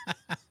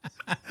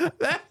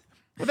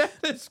 That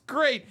is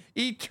great.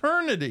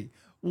 Eternity.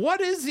 What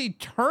is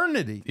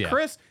eternity? Yeah.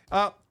 Chris,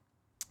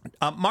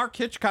 Mark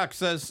Hitchcock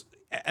says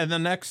in the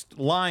next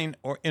line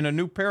or in a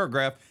new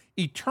paragraph,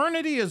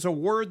 eternity is a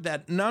word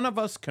that none of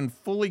us can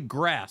fully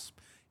grasp.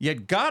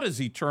 Yet God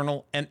is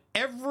eternal, and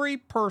every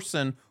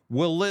person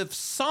will live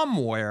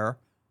somewhere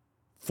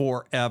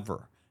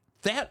forever.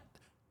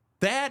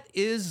 That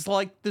is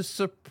like the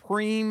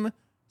supreme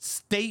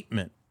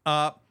statement.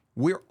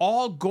 We're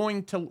all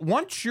going to,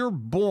 once you're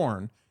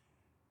born,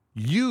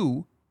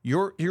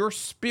 your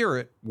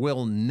spirit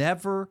will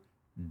never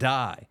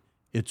die.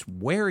 It's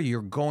where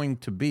you're going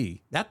to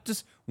be.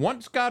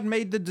 Once God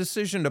made the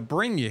decision to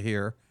bring you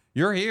here,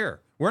 you're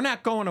here. We're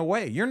not going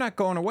away. You're not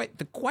going away.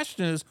 The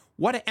question is,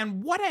 what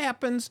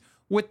happens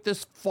with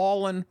this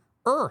fallen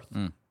earth?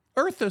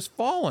 Earth has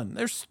fallen.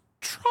 There's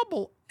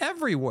trouble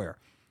everywhere.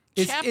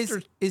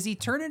 Is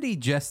eternity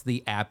just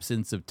the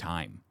absence of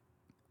time?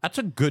 That's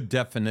a good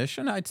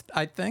definition,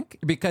 I think.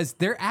 Because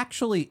there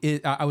actually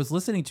is, I was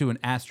listening to an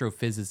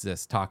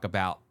astrophysicist talk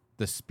about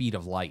the speed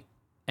of light,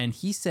 and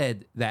he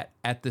said that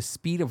at the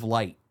speed of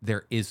light,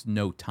 there is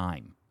no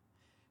time.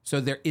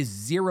 So there is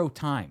zero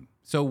time.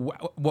 So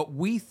what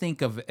we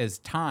think of as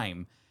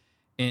time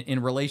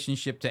in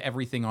relationship to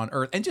everything on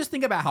Earth, and just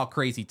think about how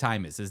crazy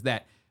time is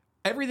that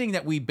everything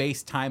that we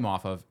base time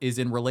off of is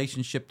in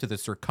relationship to the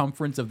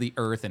circumference of the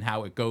Earth and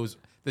how it goes,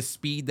 the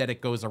speed that it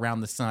goes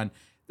around the sun.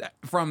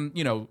 From,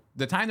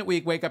 the time that we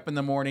wake up in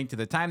the morning to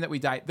the time that we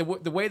die, the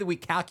way that we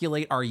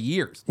calculate our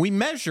years. We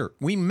measure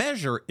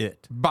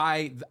it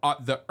by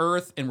the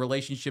Earth in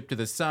relationship to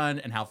the sun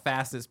and how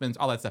fast it spins,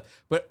 all that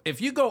stuff. But if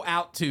you go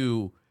out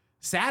to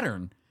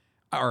Saturn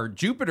or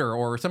Jupiter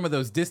or some of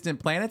those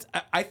distant planets,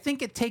 I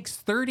think it takes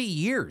 30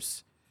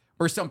 years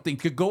or something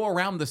to go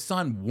around the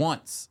sun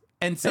once.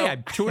 And so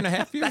I'm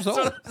 2.5 years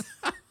old.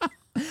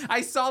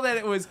 I saw that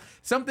it was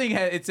something.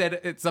 It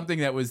said it's something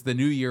that was the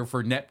new year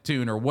for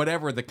Neptune or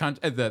whatever the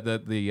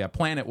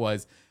planet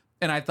was,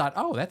 and I thought,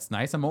 oh, that's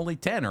nice. I'm only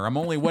 10, or I'm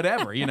only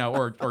whatever,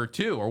 or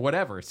 2 or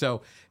whatever.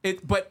 So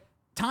but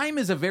time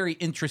is a very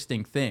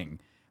interesting thing,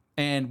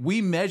 and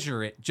we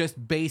measure it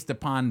just based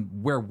upon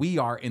where we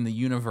are in the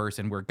universe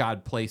and where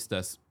God placed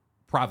us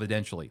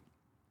providentially.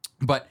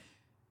 But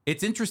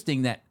it's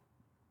interesting that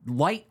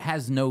light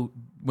has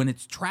when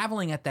it's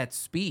traveling at that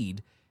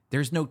speed,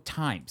 there's no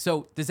time.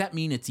 So does that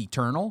mean it's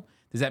eternal?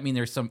 Does that mean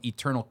there's some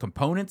eternal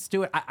components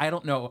to it? I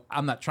don't know.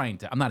 I'm not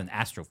an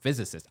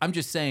astrophysicist. I'm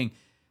just saying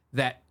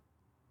that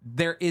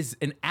there is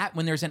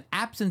when there's an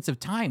absence of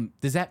time,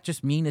 does that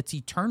just mean it's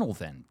eternal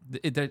then?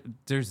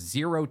 There's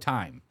zero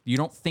time. You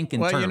don't think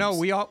in terms.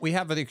 Well, we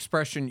have the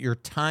expression, your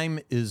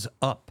time is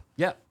up.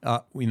 Yeah.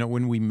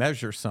 When we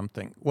measure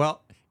something.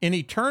 Well, in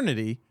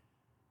eternity,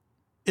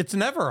 it's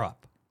never up.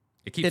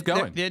 It keeps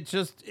going. It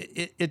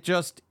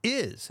just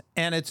is.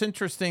 And it's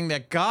interesting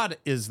that God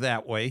is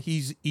that way.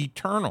 He's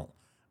eternal.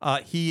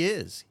 He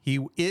is.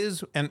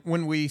 And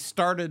when we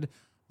started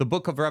the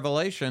book of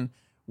Revelation,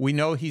 we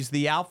know he's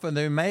the Alpha and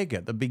the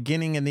Omega, the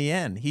beginning and the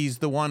end. He's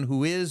the one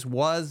who is,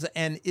 was,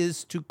 and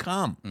is to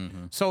come.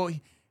 Mm-hmm. So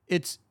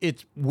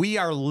we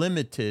are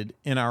limited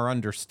in our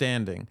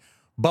understanding.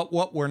 But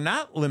what we're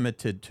not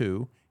limited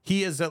to,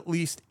 he has at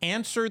least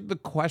answered the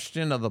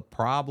question of the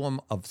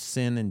problem of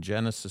sin in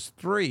Genesis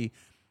 3.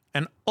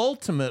 And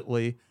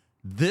ultimately,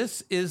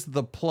 this is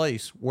the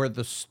place where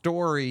the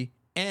story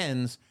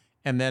ends.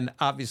 And then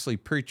obviously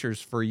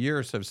preachers for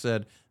years have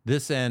said,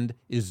 this end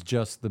is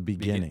just the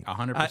beginning.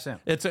 100%.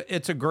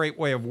 It's a great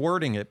way of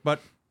wording it.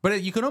 But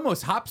you can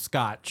almost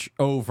hopscotch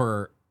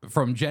over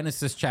from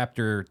Genesis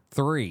chapter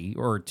 3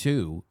 or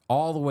 2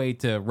 all the way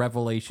to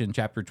Revelation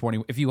chapter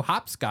 20. If you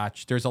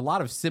hopscotch, there's a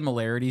lot of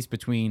similarities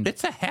between.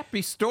 It's a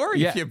happy story.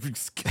 Yeah.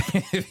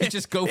 If you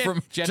just go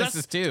from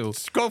Genesis 2.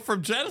 Just go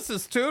from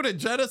Genesis 2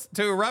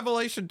 to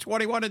Revelation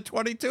 21 and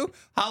 22.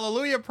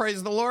 Hallelujah.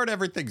 Praise the Lord.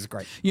 Everything's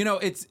great.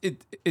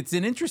 It's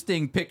an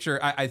interesting picture.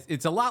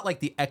 It's a lot like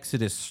the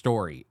Exodus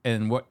story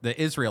and what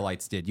the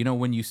Israelites did.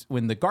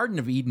 When the Garden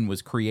of Eden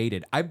was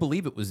created, I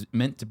believe it was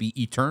meant to be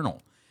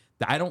eternal.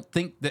 I don't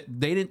think that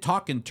they didn't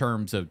talk in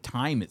terms of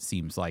time, it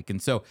seems like.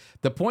 And so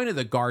the point of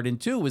the garden,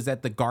 too, was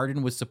that the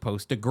garden was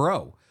supposed to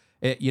grow.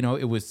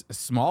 It was a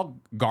small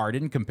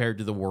garden compared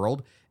to the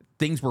world.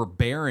 Things were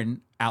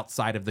barren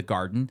outside of the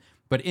garden.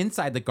 But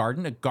inside the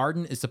garden, a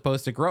garden is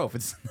supposed to grow. If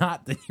it's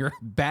not, then you're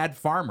a bad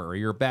farmer or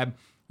you're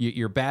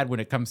bad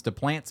when it comes to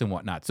plants and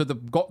whatnot. So the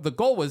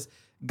goal was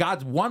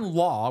God's one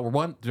law,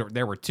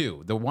 there were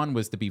two. The one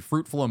was to be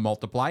fruitful and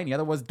multiply, and the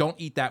other was don't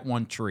eat that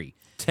one tree.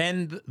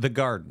 Tend the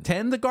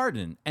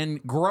garden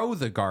and grow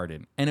the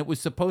garden. And it was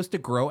supposed to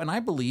grow, and I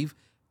believe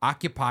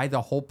occupy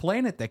the whole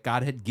planet that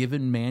God had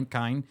given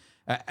mankind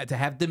to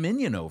have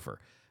dominion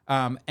over.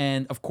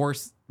 And of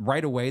course,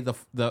 right away,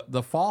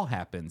 the fall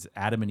happens.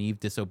 Adam and Eve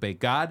disobey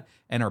God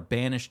and are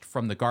banished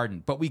from the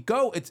garden. But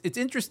it's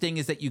interesting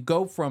is that you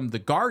go from the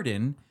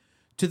garden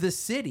to the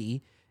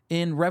city.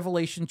 In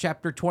Revelation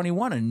chapter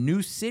 21, a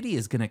new city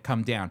is going to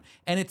come down.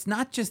 And it's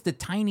not just a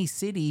tiny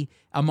city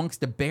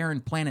amongst a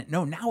barren planet.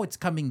 No, now it's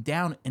coming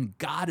down and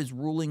God is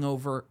ruling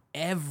over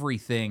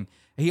everything.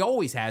 He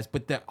always has,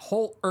 but the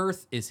whole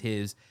earth is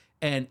his.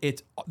 And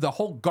it's the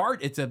whole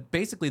garden. It's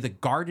basically the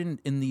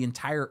garden in the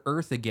entire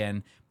earth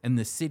again. And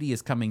the city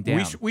is coming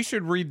down. We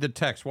should read the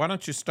text. Why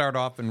don't you start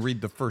off and read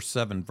the first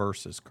 7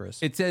 verses,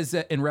 Chris? It says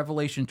in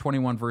Revelation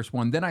 21, verse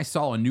 1, "Then I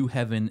saw a new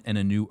heaven and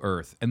a new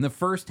earth, and the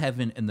first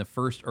heaven and the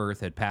first earth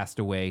had passed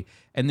away,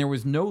 and there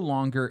was no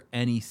longer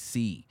any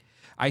sea.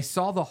 I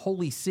saw the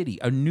holy city,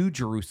 a new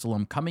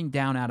Jerusalem, coming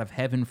down out of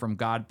heaven from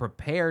God,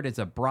 prepared as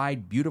a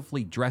bride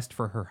beautifully dressed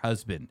for her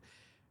husband.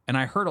 And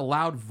I heard a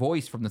loud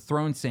voice from the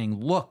throne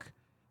saying, 'Look,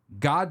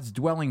 God's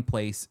dwelling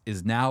place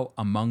is now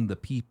among the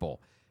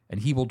people, and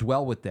he will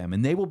dwell with them,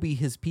 and they will be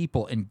his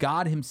people, and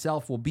God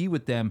himself will be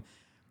with them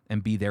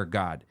and be their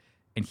God.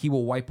 And he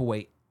will wipe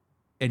away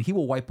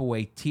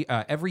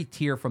every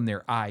tear from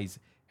their eyes,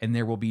 and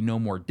there will be no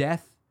more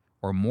death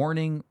or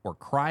mourning or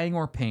crying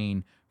or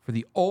pain, for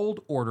the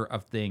old order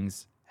of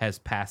things has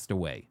passed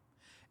away.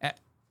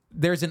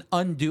 There's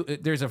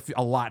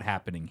a lot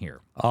happening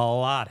here. A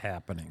lot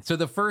happening. So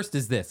the first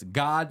is this: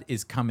 God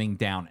is coming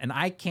down. And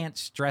I can't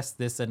stress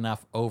this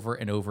enough over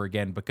and over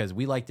again, because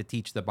we like to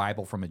teach the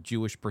Bible from a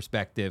Jewish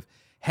perspective.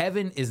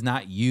 Heaven is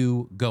not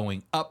you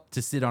going up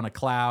to sit on a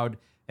cloud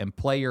and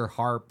play your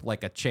harp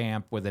like a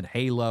champ with a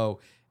halo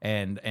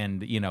and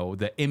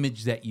the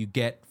image that you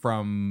get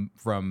from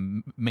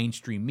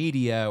mainstream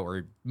media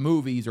or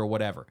movies or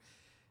whatever.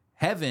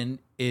 Heaven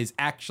is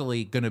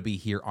actually going to be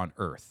here on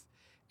earth.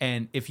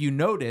 And if you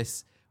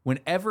notice,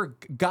 whenever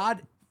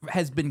God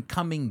has been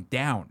coming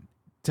down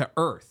to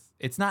earth,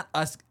 it's not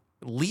us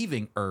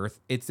leaving earth,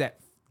 it's that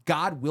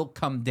God will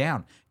come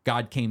down.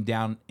 God came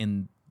down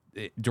in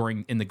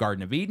the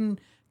Garden of Eden.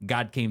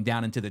 God came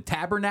down into the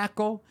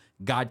tabernacle.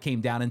 God came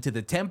down into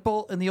the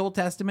temple in the Old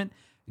Testament.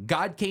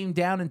 God came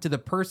down into the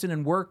person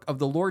and work of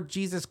the Lord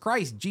Jesus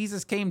Christ.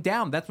 Jesus came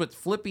down. That's what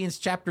Philippians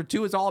chapter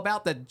 2 is all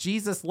about, that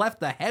Jesus left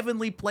the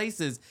heavenly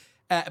places,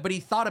 but he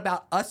thought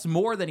about us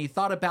more than he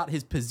thought about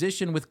his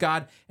position with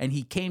God, and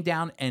he came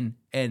down and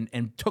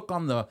took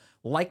on the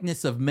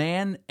likeness of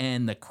man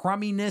and the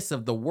crumminess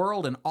of the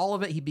world and all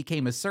of it. He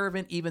became a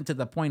servant, even to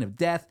the point of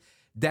death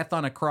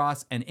on a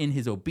cross, and in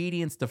his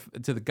obedience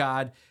to the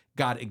God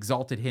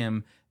exalted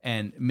him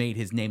and made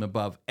his name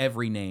above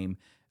every name.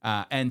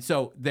 And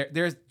so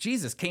there's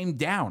Jesus came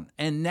down,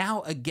 and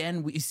now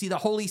again we see the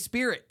Holy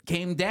Spirit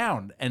came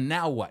down, and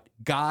now what?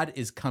 God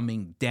is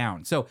coming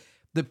down. So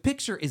the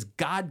picture is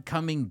God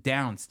coming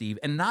down, Steve,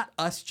 and not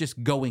us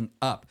just going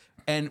up.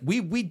 And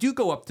we do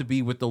go up to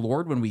be with the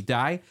Lord when we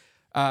die,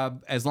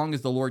 as long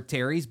as the Lord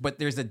tarries. But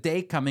there's a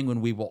day coming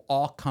when we will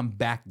all come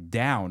back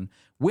down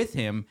with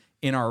him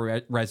in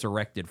our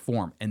resurrected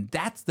form. And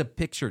that's the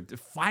picture.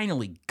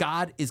 Finally,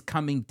 God is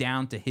coming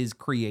down to his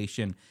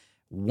creation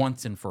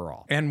once and for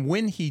all. And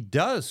when he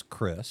does,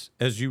 Chris,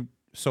 as you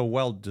so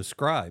well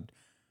described,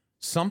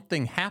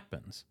 something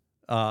happens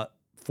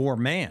for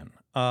man.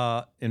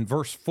 In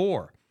verse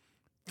 4,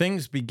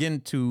 things begin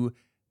to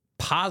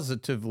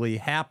positively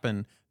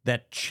happen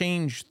that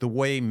change the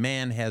way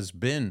man has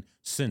been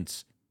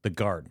since the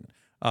garden.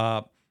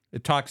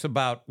 It talks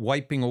about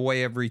wiping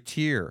away every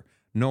tear,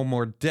 no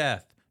more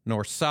death,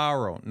 nor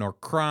sorrow, nor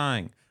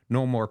crying,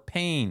 no more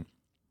pain.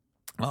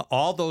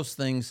 All those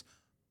things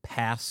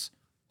pass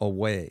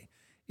away.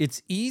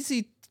 It's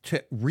easy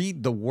to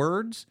read the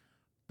words,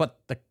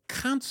 but the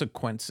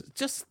consequences,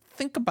 just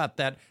think about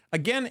that.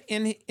 Again,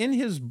 in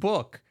his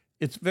book,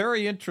 it's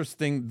very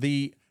interesting,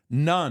 the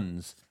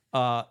nuns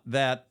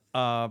that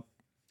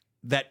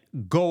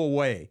go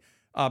away.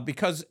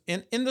 Because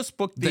in this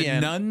book, the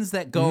nuns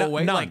that go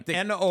away? Like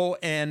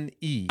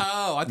N-O-N-E.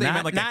 Oh, I thought you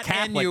meant like a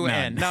Catholic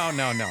N-U-N. nun.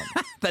 No.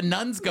 The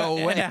nuns go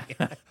away.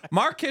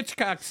 Mark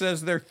Hitchcock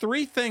says there are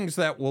three things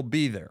that will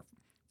be there.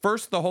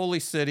 First, the holy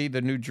city,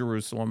 the New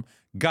Jerusalem,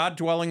 God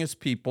dwelling his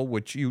people,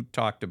 which you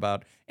talked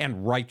about,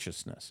 and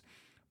righteousness.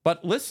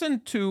 But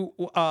listen to,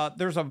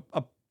 there's a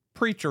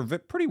preacher,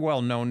 pretty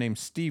well known, named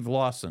Steve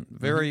Lawson,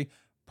 very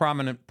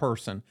prominent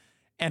person.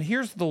 And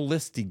here's the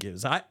list he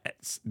gives.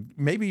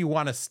 Maybe you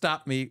want to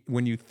stop me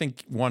when you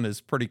think one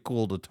is pretty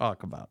cool to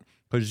talk about,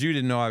 because you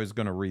didn't know I was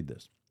going to read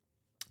this.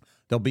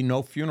 There'll be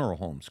no funeral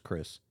homes,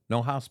 Chris,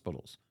 no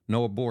hospitals,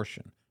 no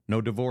abortion,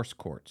 no divorce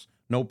courts,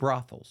 no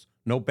brothels,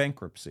 no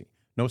bankruptcy,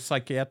 no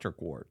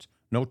psychiatric wards,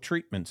 no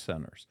treatment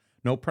centers,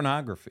 no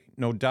pornography,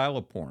 no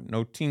dial-up porn,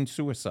 no teen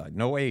suicide,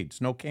 no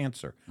AIDS, no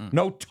cancer,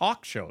 no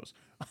talk shows.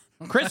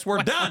 Chris,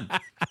 we're done.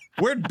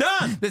 We're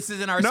done. This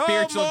isn't our no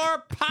spiritual... No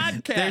more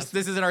podcasts.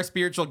 This isn't our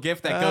spiritual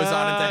gift that goes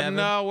on into heaven.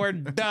 No, we're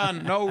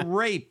done. No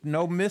rape,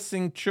 no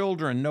missing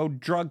children, no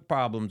drug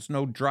problems,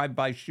 no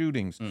drive-by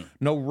shootings,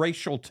 no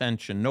racial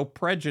tension, no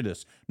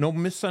prejudice, no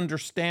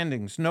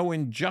misunderstandings, no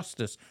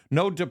injustice,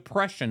 no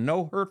depression,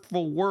 no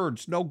hurtful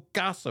words, no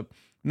gossip,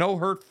 no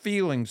hurt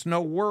feelings,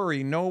 no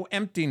worry, no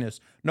emptiness,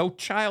 no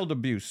child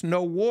abuse,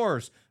 no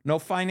wars, no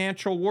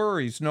financial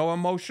worries, no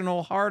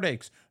emotional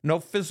heartaches, no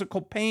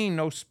physical pain,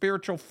 no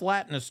spiritual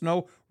flatness,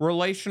 no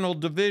relational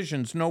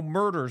divisions, no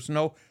murders,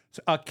 no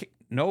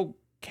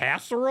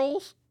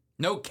casseroles?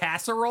 No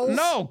casseroles?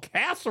 No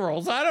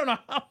casseroles. I don't know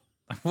how.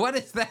 What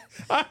is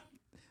that?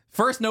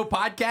 First, no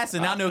podcast,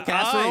 and now no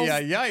casseroles?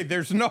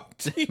 There's no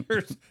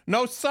tears,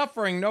 no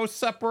suffering, no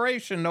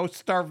separation, no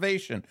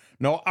starvation,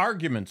 no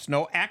arguments,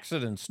 no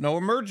accidents, no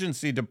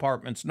emergency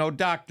departments, no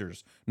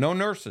doctors, no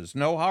nurses,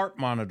 no heart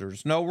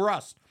monitors, no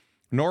rust,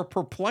 nor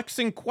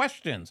perplexing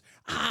questions.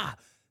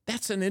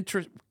 That's an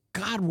interest.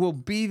 God will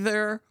be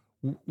there.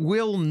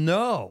 We'll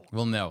know.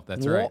 We'll know.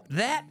 That's right.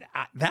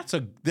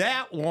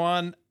 That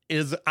one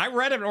is, I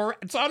read it, or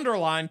it's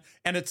underlined,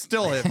 and it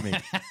still hit me.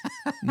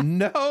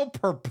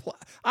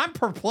 I'm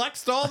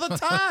perplexed all the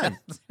time.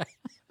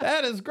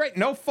 That is great.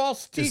 No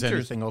false teachers. Is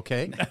anything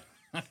okay?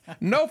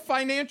 No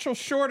financial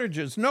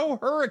shortages, no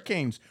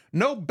hurricanes,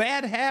 no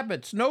bad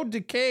habits, no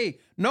decay,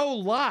 no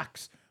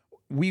locks.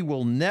 We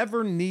will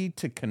never need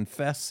to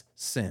confess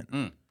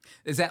sin.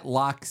 Is that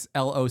Locks,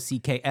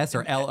 L-O-C-K-S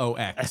or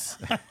L-O-X?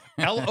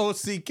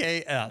 Locks.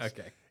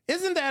 Okay.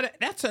 Isn't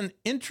that's an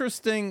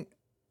interesting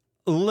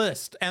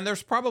list? And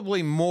there's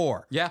probably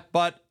more. Yeah.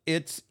 But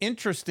it's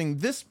interesting.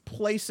 This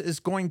place is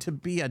going to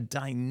be a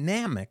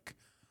dynamic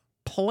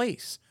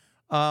place.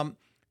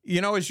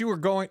 As you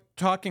were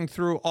talking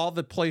through all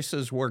the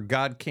places where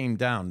God came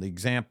down, the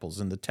examples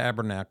in the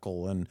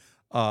tabernacle and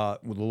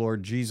with the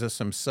Lord Jesus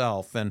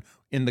himself and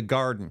in the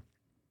garden,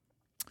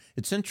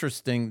 it's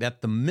interesting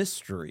that the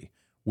mystery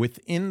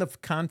within the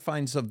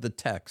confines of the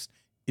text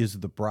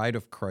is the bride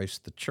of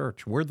Christ, the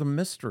church. We're the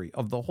mystery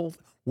of the whole.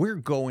 We're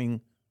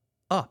going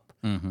up.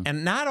 Mm-hmm.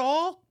 And not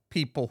all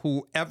people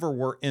who ever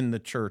were in the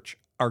church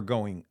are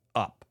going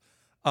up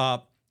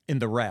in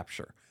the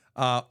rapture.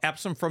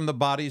 Absent from the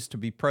bodies to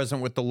be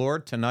present with the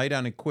Lord. Tonight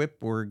on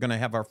Equip, we're going to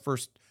have our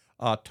first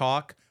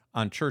talk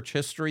on church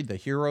history, the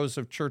heroes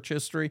of church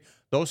history.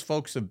 Those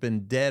folks have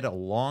been dead a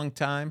long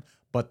time,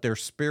 but their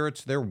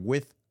spirits, they're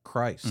with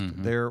Christ.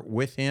 Mm-hmm. They're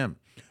with him.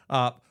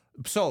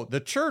 So the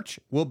church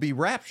will be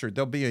raptured.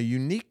 There'll be a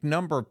unique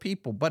number of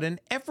people, but in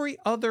every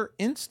other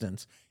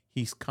instance,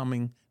 he's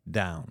coming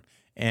down.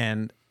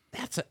 And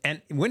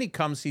and when he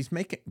comes, he's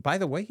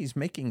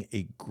making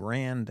a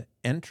grand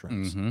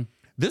entrance. Mm-hmm.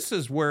 This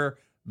is where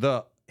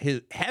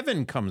his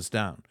heaven comes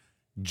down.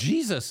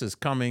 Jesus is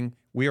coming.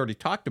 We already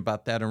talked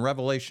about that in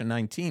Revelation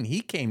 19.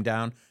 He came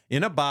down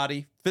in a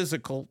body,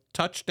 physical,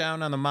 touched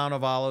down on the Mount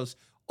of Olives.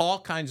 All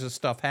kinds of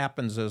stuff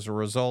happens as a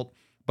result.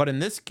 But in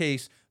this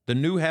case, the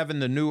new heaven,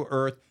 the new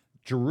earth,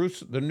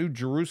 the new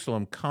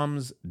Jerusalem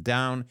comes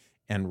down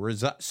and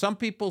some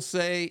people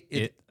say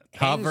it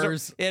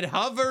hovers. It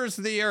hovers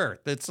the earth.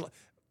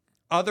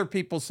 Other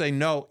people say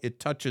no, it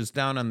touches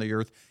down on the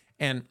earth,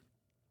 and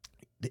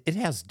it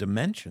has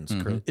dimensions.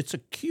 Mm-hmm. Chris. It's a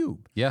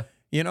cube. Yeah.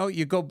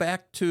 You go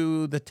back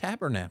to the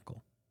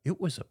tabernacle. It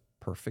was a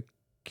perfect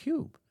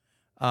cube.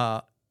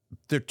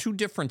 They're two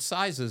different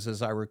sizes,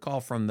 as I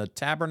recall, from the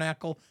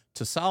tabernacle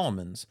to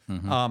Solomon's.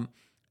 Mm-hmm.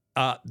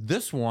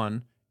 This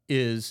one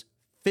is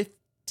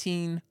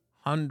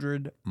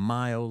 1,500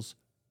 miles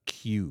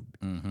cubed.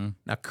 Mm-hmm.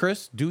 Now,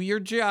 Chris, do your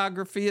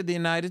geography of the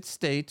United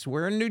States.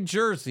 We're in New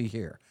Jersey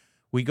here.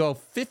 We go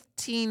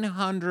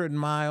 1,500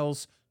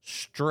 miles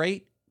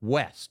straight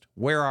west.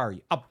 Where are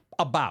you?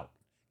 About.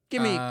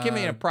 Give me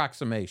an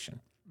approximation.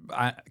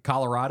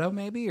 Colorado,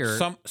 maybe,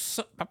 or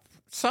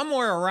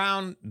somewhere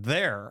around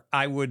there,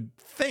 I would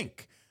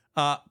think.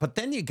 But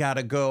then you got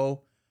to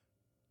go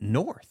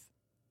north.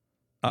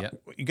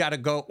 You got to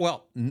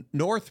go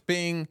north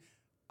being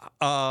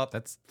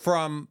that's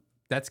from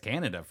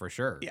Canada for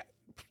sure. Yeah.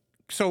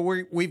 So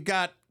we've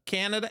got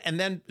Canada, and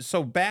then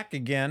back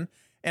again.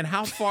 And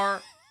how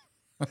far?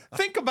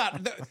 Think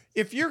about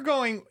if you're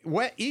going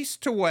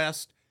east to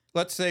west.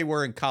 Let's say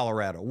we're in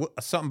Colorado.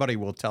 Somebody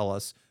will tell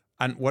us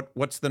on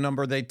what's the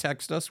number they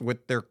text us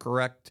with their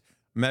correct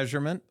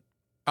measurement.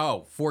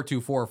 Oh,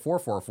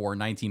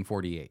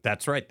 424-444-1948.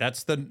 That's right.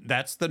 That's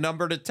the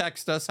number to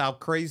text us how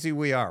crazy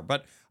we are.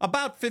 But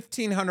about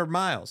 1,500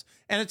 miles.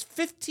 And it's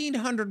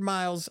 1,500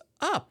 miles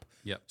up.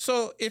 Yep.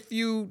 So if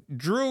you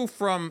drew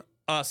from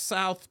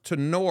south to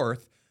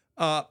north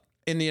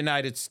in the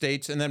United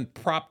States and then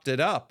propped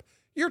it up,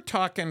 you're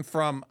talking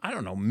from, I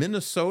don't know,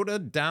 Minnesota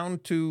down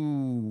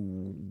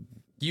to...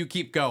 You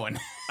keep going.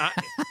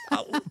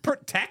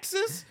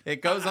 Texas?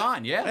 It goes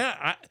on,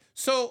 yeah.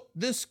 So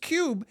this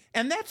cube,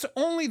 and that's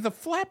only the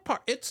flat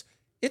part. It's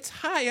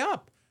high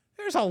up.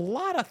 There's a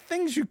lot of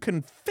things you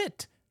can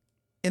fit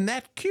in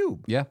that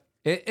cube. Yeah.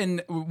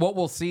 And what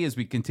we'll see as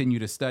we continue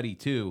to study,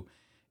 too,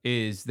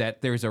 is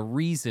that there's a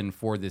reason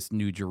for this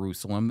new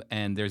Jerusalem,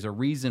 and there's a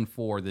reason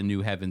for the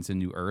new heavens and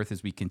new earth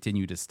as we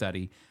continue to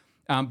study.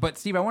 But,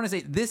 Steve, I want to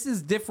say this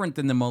is different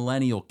than the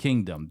millennial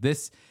kingdom.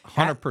 This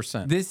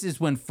 100%. This is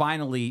when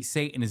finally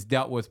Satan is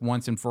dealt with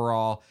once and for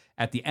all.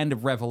 At the end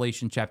of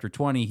Revelation chapter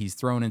 20, he's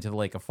thrown into the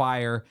lake of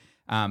fire.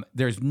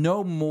 There's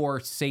no more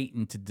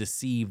Satan to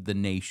deceive the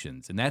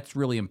nations, and that's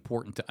really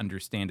important to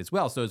understand as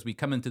well. So as we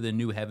come into the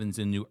new heavens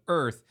and new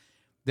earth,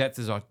 that's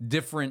a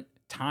different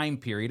time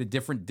period, a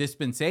different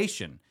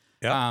dispensation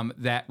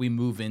that we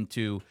move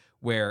into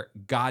where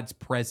God's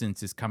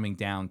presence is coming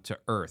down to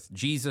earth.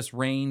 Jesus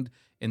reigned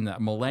in the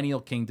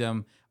millennial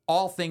kingdom.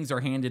 All things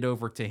are handed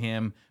over to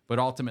him, but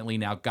ultimately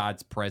now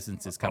God's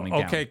presence is coming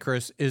down. Okay,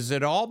 Chris, is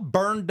it all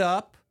burned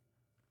up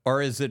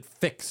or is it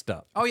fixed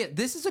up? Oh, yeah,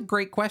 this is a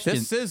great question.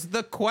 This is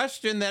the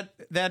question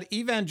that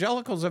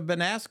evangelicals have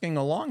been asking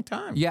a long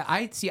time. Yeah,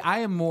 I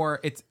am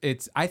more,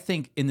 I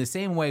think in the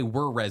same way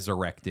we're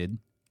resurrected,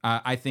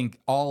 I think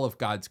all of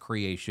God's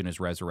creation is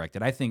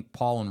resurrected. I think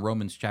Paul in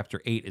Romans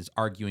chapter 8 is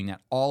arguing that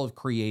all of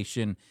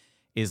creation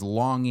is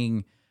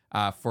longing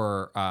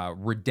for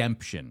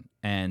redemption,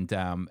 and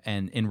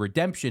in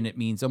redemption it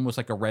means almost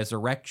like a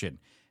resurrection.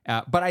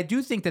 But I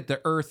do think that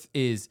the earth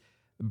is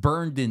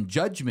burned in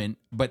judgment,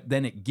 but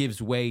then it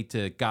gives way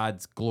to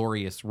God's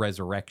glorious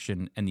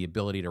resurrection and the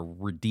ability to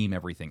redeem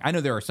everything. I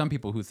know there are some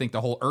people who think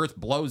the whole earth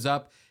blows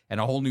up and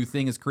a whole new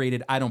thing is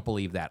created. I don't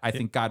believe that. I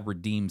think God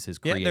redeems his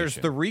creation. Yeah, there's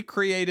the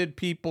recreated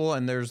people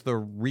and there's the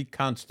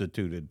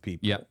reconstituted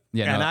people. Yep.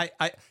 Yeah. And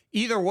I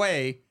either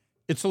way,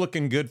 it's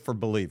looking good for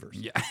believers.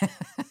 Yeah.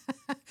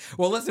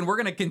 Well, listen, we're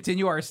going to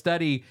continue our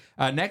study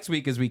next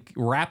week as we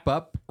wrap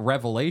up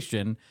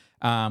Revelation.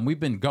 We've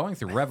been going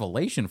through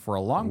Revelation for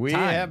a long time. We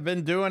have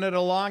been doing it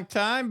a long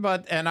time,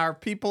 and our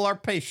people are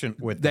patient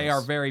with us. They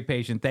are very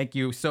patient. Thank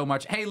you so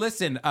much. Hey,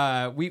 listen,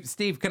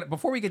 Steve,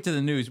 before we get to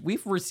the news,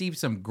 we've received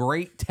some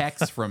great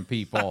texts from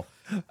people.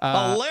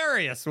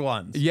 Hilarious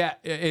ones. Yeah,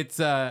 it's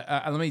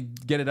let me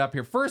get it up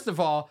here. First of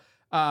all,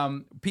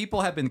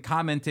 people have been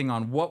commenting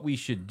on what we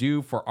should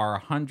do for our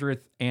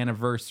 100th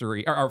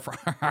anniversary, or for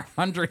our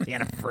 100th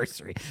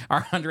anniversary,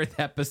 our 100th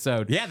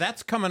episode. Yeah,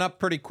 that's coming up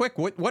pretty quick.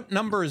 What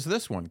number is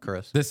this one,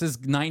 Chris? This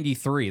is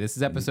 93. This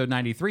is episode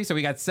 93, so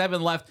we got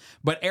 7 left.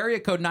 But area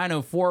code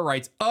 904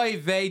 writes, "Oy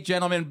vey,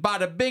 gentlemen,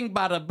 bada bing,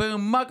 bada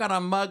boom, mug on a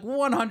mug,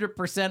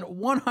 100%.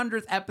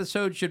 100th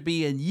episode should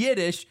be in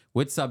Yiddish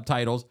with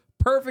subtitles,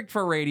 perfect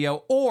for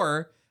radio,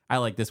 or..." I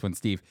like this one,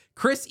 Steve.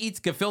 "Chris eats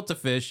gefilte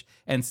fish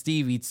and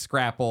Steve eats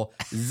scrapple.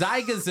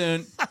 Sei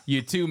gesund,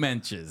 you two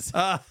Mensches."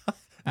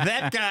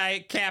 That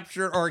guy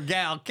captured, or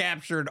gal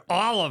captured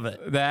all of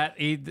it. That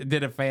he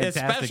did a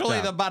fantastic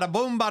Especially job. the bada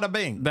boom, bada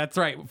bing. That's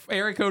right.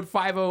 Area code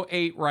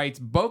 508 writes,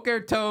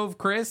 "Boker Tov,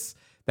 Chris."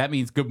 That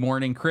means good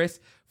morning,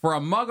 Chris. "For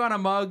a mug on a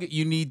mug,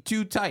 you need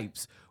 2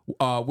 types.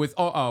 With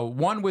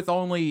one with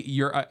only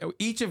your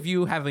each of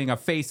you having a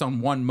face on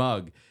one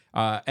mug.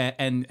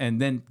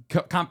 And then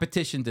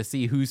competition to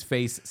see whose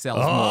face sells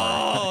more."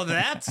 Oh,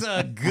 that's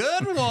a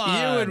good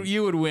one.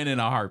 You would win in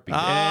a heartbeat.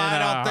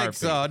 I don't think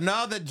so.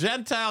 No, the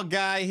Gentile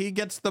guy, he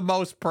gets the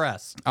most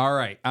press. All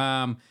right.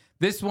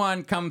 This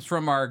one comes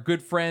from our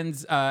good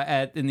friends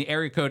in the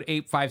area code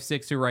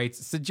 856 who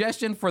writes,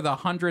 "Suggestion for the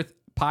 100th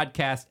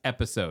podcast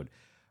episode.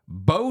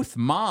 Both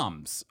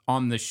moms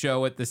on the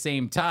show at the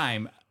same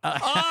time."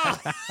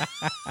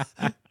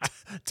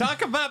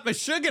 Talk about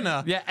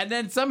Meshuggah. Yeah, and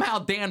then somehow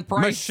Dan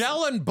Price.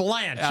 Michelle and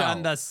Blanche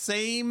on the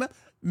same.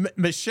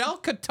 Michelle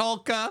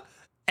Katulka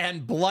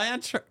and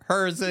Blanche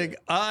Herzig.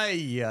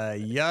 Ay,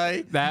 ay,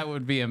 ay. That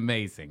would be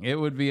amazing. It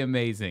would be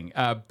amazing.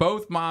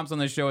 Both moms on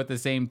the show at the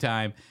same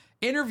time.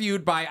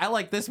 Interviewed by, I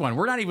like this one.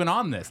 We're not even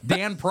on this.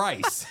 Dan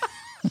Price.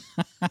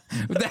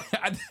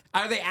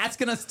 Are they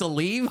asking us to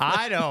leave?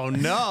 I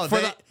don't know.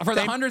 For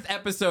the 100th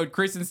episode,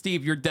 Chris and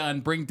Steve, you're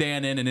done. Bring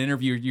Dan in and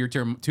interview your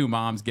 2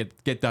 moms.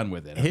 Get done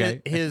with it.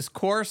 Okay. His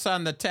course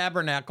on the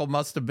tabernacle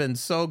must have been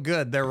so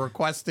good. They're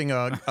requesting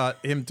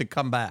him to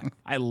come back.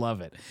 I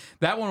love it.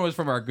 That one was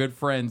from our good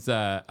friends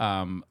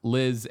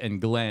Liz and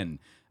Glenn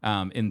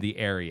in the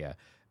area.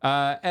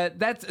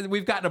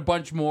 We've gotten a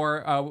bunch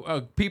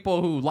more.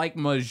 People who like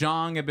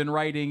Mahjong have been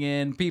writing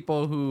in.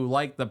 People who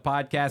like the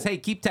podcast. Hey,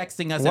 keep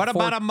texting us. What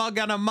about a mug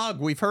on a mug?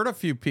 We've heard a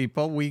few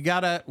people.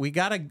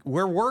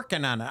 We're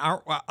working on it.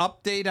 Our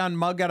update on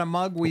mug on a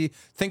mug. We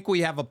think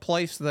we have a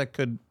place that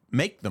could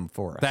make them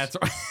for us. That's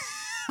right.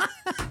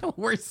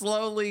 We're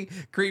slowly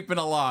creeping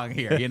along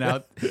here, you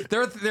know.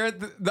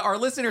 Our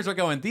listeners are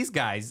going, "These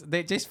guys,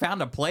 they just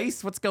found a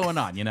place? What's going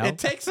on?" You know. It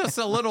takes us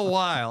a little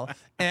while.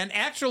 And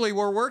actually,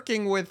 we're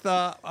working with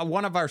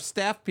one of our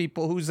staff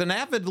people who's an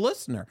avid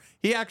listener.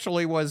 He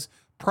actually was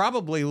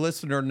probably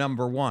listener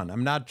number 1.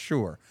 I'm not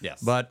sure.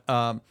 Yes. But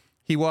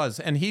he was.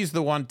 And he's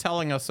the one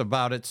telling us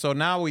about it. So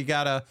now we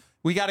gotta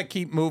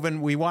keep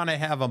moving. We want to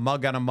have a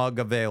mug on a mug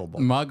available.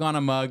 Mug on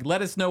a mug.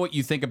 Let us know what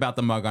you think about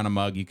the mug on a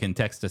mug. You can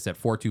text us at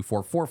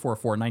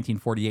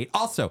 424-444-1948.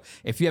 Also,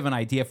 if you have an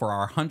idea for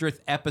our 100th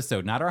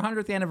episode, not our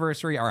 100th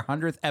anniversary, our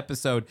 100th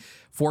episode,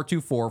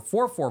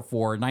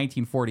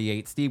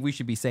 424-444-1948. Steve, we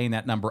should be saying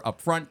that number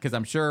up front because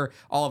I'm sure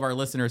all of our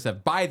listeners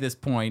have, by this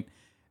point,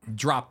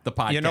 dropped the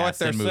podcast. You know what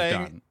they're and moved saying?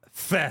 on.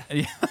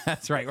 Yeah,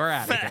 that's right. We're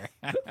out of here.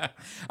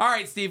 All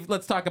right, Steve,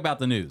 let's talk about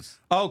the news.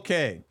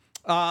 Okay.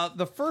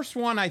 The first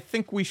one I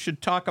think we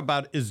should talk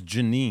about is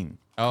Jenin,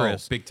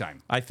 Chris. Oh, big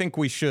time. I think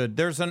we should.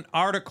 There's an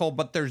article,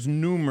 but there's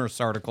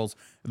numerous articles.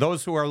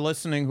 Those who are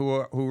listening,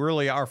 who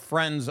really are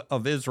friends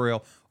of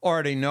Israel,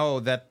 already know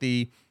that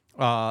the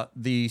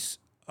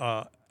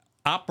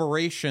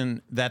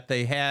operation that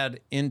they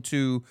had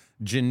into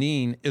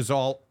Jenin is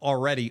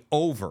already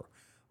over.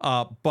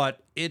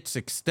 But it's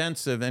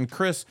extensive. And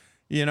Chris,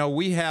 you know,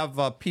 we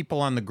have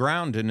people on the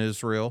ground in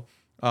Israel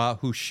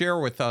who share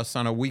with us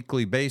on a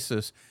weekly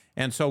basis.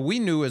 And so we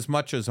knew as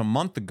much as a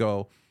month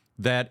ago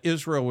that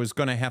Israel was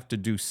going to have to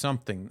do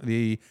something.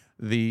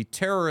 The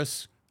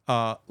terrorist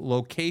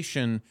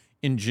location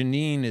in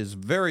Jenin is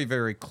very,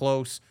 very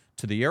close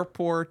to the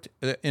airport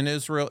in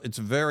Israel. It's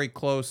very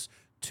close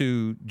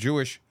to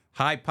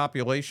high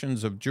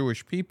populations of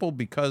Jewish people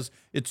because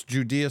it's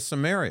Judea,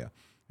 Samaria.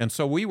 And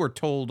so we were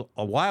told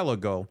a while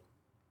ago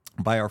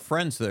by our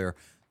friends there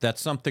that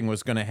something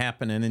was going to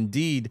happen. And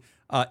indeed,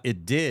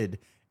 it did.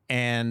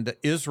 and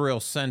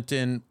Israel sent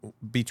in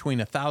between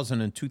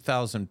 1,000 and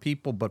 2,000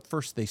 people, but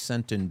first they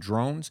sent in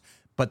drones.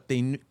 But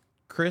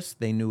Chris,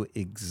 they knew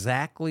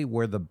exactly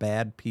where the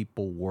bad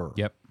people were.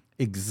 Yep.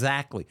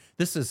 Exactly.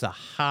 This is a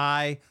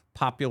high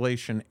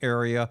population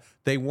area.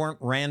 They weren't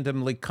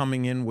randomly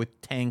coming in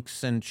with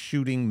tanks and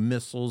shooting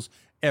missiles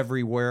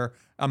everywhere.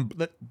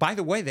 But by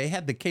the way, they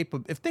had the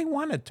capability. If they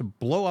wanted to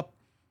blow up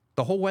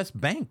the whole West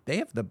Bank, they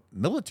have the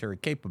military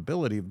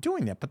capability of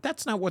doing that. But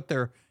that's not what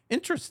they're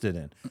interested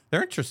in.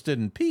 They're interested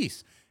in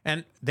peace,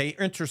 and they're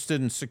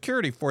interested in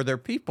security for their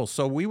people.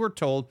 So we were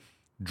told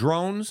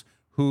drones,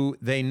 who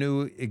they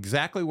knew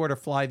exactly where to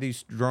fly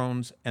these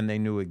drones, and they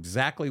knew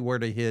exactly where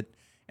to hit.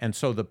 And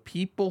so the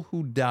people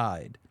who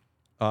died,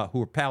 who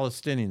were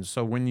Palestinians,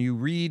 so when you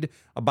read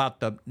about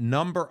the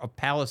number of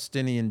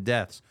Palestinian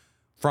deaths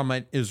from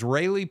an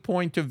Israeli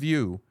point of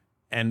view,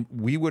 and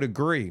we would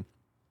agree,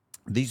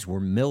 these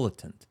were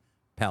militant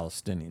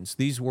Palestinians.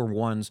 These were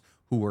ones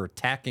who were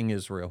attacking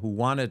Israel, who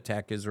wanted to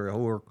attack Israel,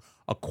 who were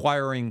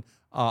acquiring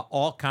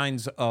all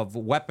kinds of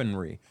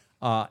weaponry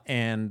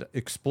and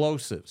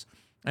explosives.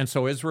 And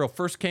so Israel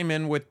first came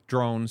in with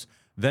drones,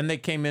 then they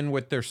came in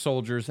with their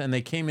soldiers, and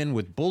they came in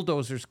with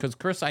bulldozers. Because,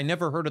 Chris, I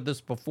never heard of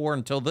this before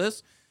until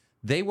this.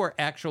 They were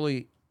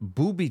actually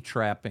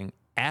booby-trapping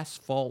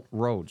asphalt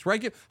roads,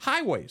 regular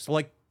highways.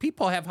 Like,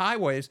 people have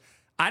highways.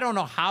 I don't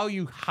know how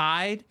you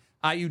hide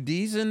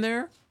IUDs in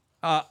there.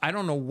 I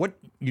don't know what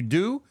you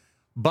do,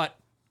 but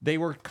they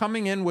were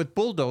coming in with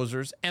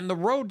bulldozers, and the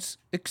road's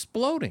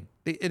exploding.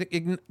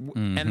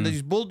 And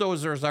these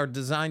bulldozers are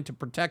designed to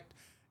protect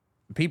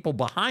people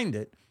behind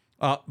it,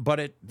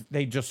 but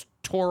they just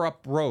tore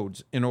up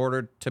roads in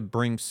order to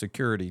bring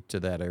security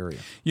to that area.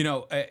 You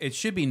know, it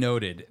should be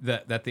noted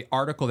that the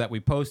article that we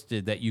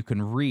posted that you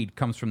can read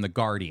comes from The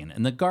Guardian.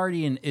 And The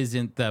Guardian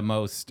isn't the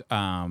most,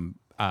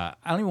 I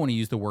don't even want to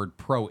use the word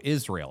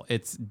pro-Israel.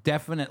 It's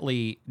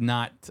definitely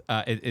not,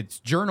 it's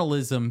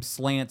journalism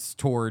slants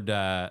toward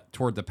the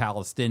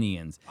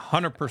Palestinians.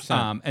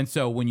 100%. And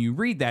so when you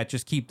read that,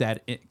 just keep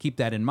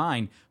that in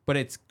mind. But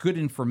it's good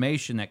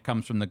information that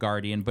comes from The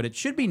Guardian. But it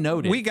should be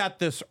noted. We got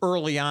this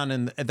early on,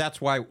 and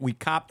that's why we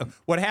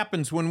what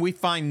happens when we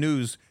find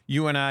news,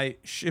 you and I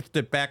shift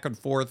it back and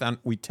forth,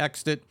 we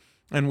text it,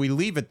 and we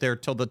leave it there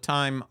till the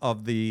time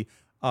of the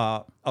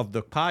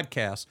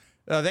podcast.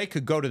 They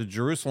could go to the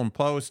Jerusalem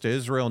Post, to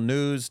Israel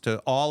News, to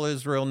All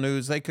Israel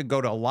News. They could go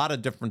to a lot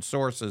of different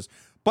sources.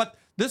 But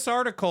this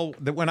article,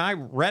 that when I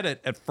read it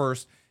at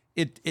first,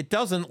 it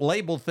doesn't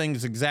label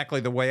things exactly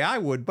the way I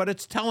would, but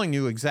it's telling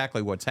you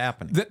exactly what's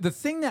happening. The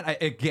thing that,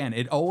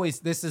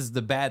 this is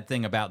the bad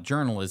thing about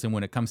journalism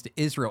when it comes to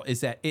Israel,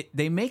 is that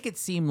they make it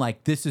seem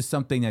like this is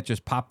something that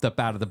just popped up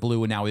out of the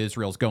blue and now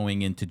Israel's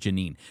going into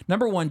Jenin.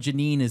 Number one,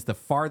 Jenin is the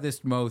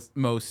farthest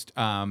most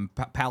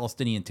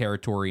Palestinian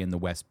territory in the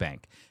West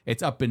Bank.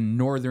 It's up in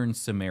northern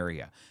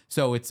Samaria.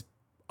 So it's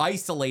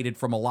isolated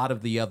from a lot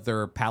of the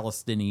other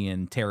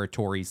Palestinian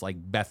territories like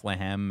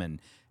Bethlehem and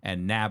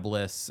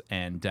Nablus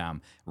and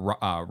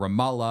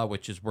Ramallah,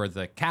 which is where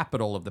the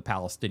capital of the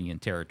Palestinian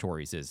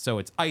territories is. So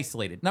it's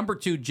isolated. Number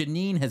two,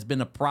 Jenin has been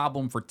a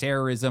problem for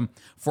terrorism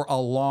for a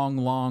long,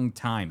 long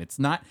time. It's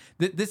not,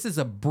 this is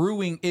a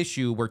brewing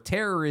issue where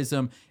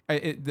terrorism,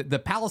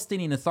 the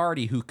Palestinian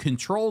Authority, who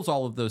controls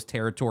all of those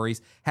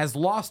territories, has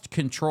lost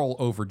control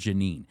over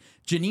Jenin.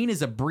 Jenin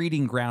is a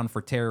breeding ground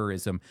for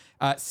terrorism.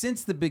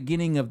 Since the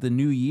beginning of the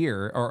new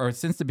year, or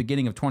since the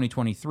beginning of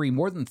 2023,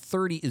 more than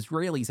 30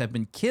 Israelis have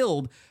been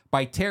killed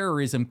by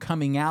terrorism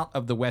coming out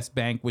of the West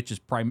Bank, which is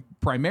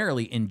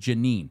primarily in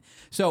Jenin.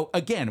 So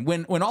again,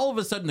 when all of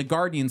a sudden The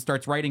Guardian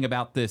starts writing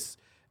about this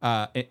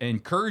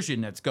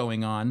incursion that's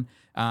going on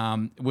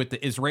with the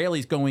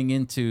Israelis going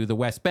into the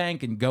West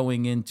Bank and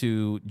going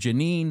into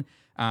Jenin,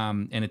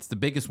 and it's the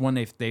biggest one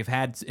they've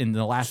had in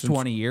the last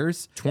 20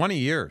 years. 20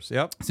 years,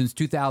 yep. Since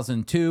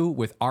 2002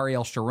 with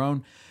Ariel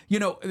Sharon. You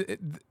know,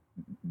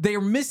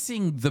 they're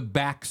missing the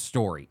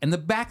backstory. And the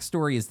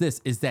backstory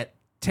is that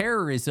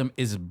terrorism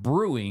is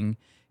brewing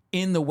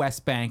in the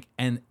West Bank,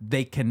 and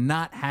they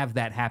cannot have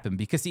that happen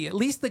because, see, at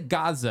least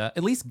Gaza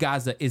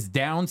is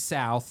down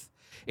south.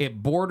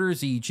 It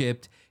borders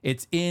Egypt.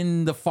 It's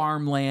in the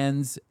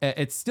farmlands.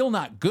 It's still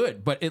not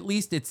good, but at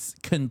least it's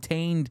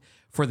contained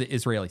for the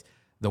Israelis.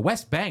 The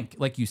West Bank,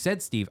 like you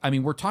said, Steve, I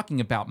mean, we're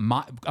talking about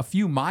a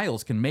few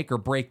miles can make or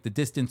break the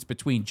distance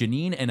between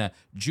Jenin and a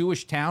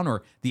Jewish town,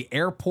 or the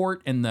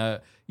airport and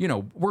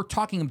we're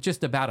talking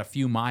just about a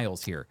few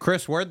miles here.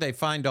 Chris, where'd they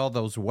find all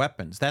those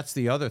weapons? That's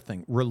the other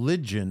thing.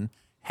 Religion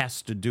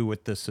has to do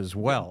with this as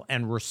well,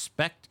 and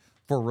respect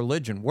for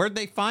religion. Where'd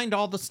they find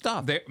all the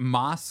stuff?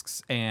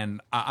 Mosques, and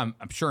I'm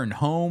sure in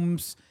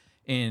homes.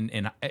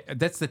 And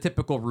that's the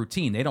typical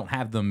routine. They don't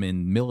have them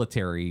in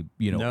military,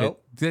 No.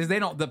 They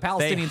don't. The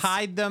Palestinians, they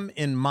hide them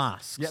in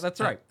mosques. Yeah, that's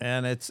right.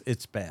 And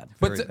it's bad.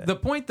 But the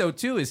point, though,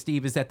 too, is,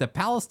 Steve, is that the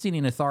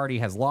Palestinian Authority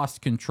has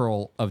lost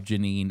control of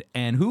Jenin.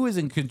 And who is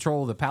in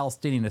control of the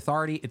Palestinian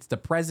Authority? It's the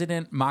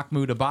president,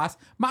 Mahmoud Abbas.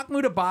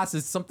 Mahmoud Abbas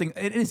is something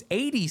in his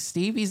 80s,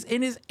 Steve. He's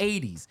in his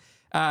 80s.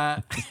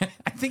 I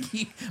think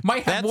he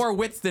might have more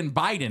wits than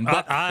Biden.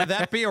 But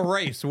that'd be a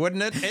race,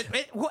 wouldn't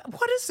it?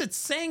 What is it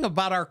saying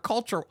about our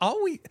culture?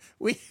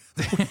 We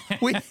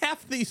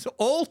have these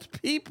old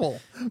people.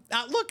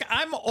 Now, look,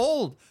 I'm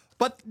old,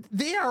 but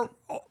they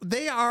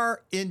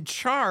are in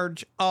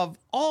charge of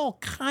all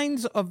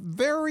kinds of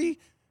very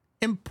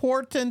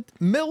important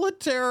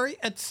military,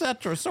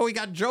 etc. So we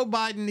got Joe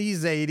Biden,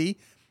 he's 80.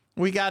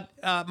 We got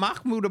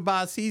Mahmoud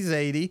Abbas, he's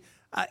 80.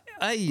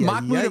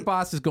 Mahmoud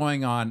Abbas is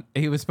going on.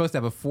 He was supposed to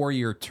have a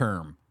 4-year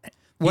term.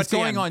 What's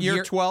going on?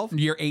 Year 12?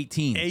 Year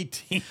 18.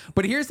 18.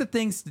 But here's the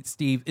thing,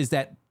 Steve, is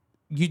that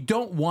you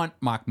don't want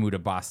Mahmoud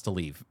Abbas to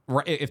leave.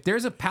 Right? If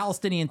there's a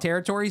Palestinian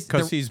territories,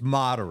 because he's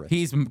moderate.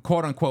 He's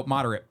quote unquote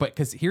moderate. But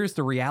because here's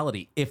the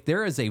reality: if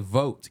there is a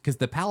vote, because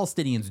the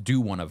Palestinians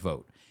do want to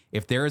vote,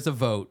 if there is a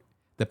vote,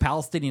 the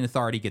Palestinian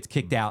Authority gets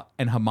kicked out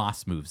and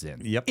Hamas moves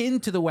in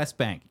into the West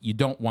Bank. You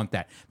don't want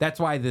that. That's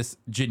why this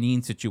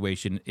Jenin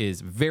situation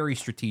is very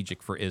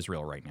strategic for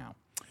Israel right now.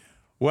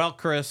 Well,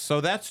 Chris,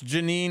 so that's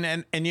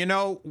Jenin. And you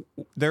know,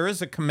 there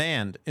is a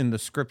command in the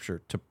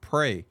scripture to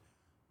pray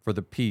for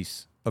the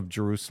peace of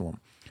Jerusalem.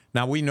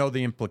 Now, we know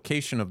the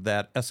implication of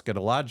that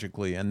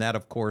eschatologically, and that,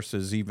 of course,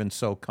 is even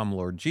so come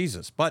Lord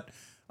Jesus. But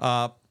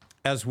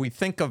as we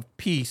think of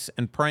peace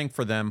and praying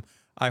for them,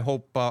 I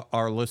hope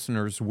our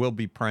listeners will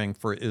be praying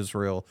for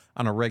Israel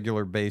on a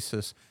regular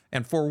basis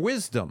and for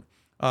wisdom,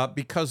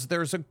 because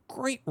there's a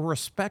great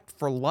respect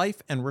for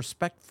life and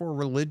respect for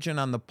religion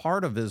on the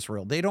part of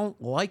Israel. They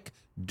don't like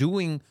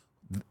doing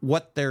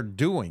what they're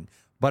doing,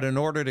 but in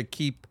order to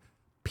keep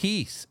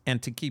peace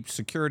and to keep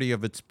security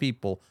of its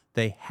people,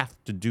 they have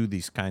to do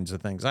these kinds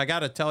of things. I got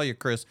to tell you,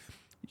 Chris,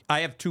 I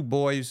have 2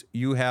 boys.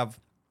 You have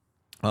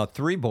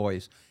 3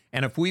 boys.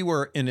 And if we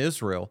were in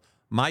Israel,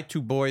 my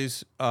 2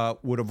 boys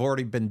would have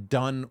already been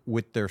done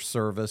with their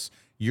service.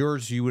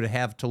 Yours, you would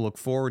have to look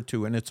forward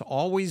to. And it's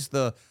always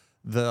the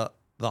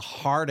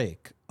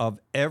heartache of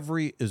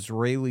every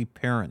Israeli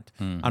parent.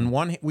 Mm-hmm. On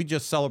one, we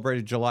just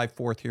celebrated July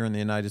 4th here in the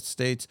United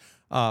States.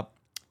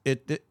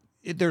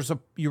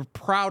 You're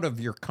proud of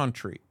your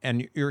country,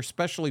 and you're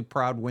especially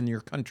proud when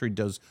your country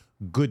does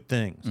good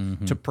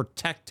things to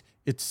protect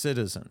its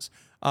citizens.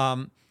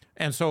 And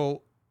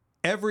so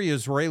every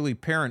Israeli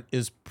parent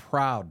is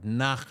proud.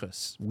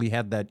 Nachas. We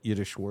had that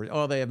Yiddish word.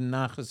 Oh, they have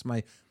nachas.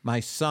 My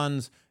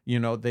sons, you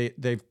know,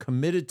 they've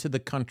committed to the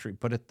country,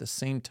 but at the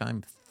same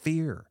time,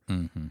 fear,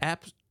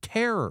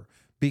 terror,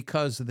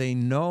 because they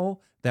know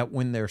that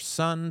when their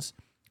sons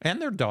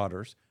and their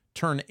daughters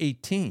turn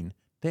 18,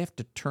 they have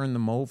to turn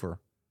them over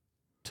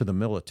to the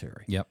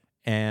military. Yep.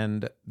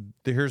 And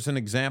here's an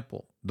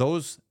example.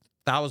 Those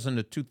 1,000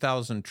 to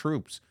 2,000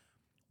 troops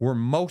were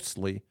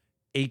mostly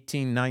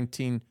 18,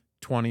 19,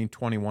 20,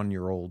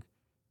 21-year-old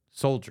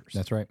soldiers.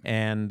 That's right.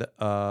 And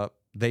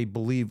they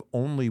believe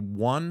only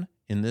one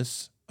in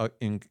this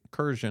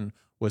incursion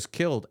was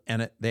killed,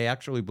 and they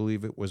actually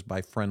believe it was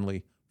by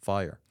friendly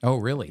fire. Oh,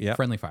 really? Yeah.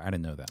 Friendly fire. I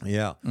didn't know that.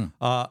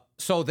 Yeah.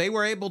 So they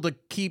were able to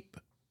keep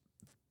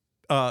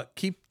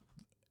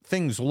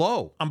things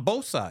low on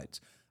both sides.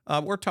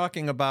 We're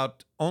talking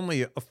about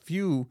only a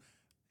few.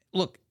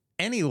 Look,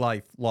 any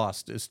life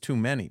lost is too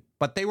many,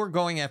 but they were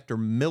going after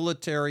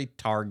military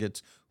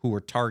targets who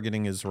were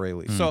targeting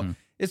Israelis. So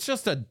it's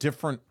just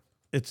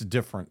it's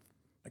different,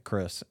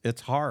 Chris.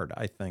 It's hard,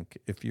 I think,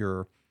 if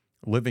you're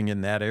living in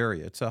that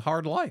area. It's a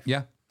hard life.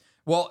 Yeah.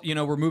 Well, you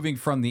know, we're moving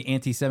from the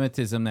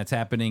anti-Semitism that's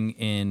happening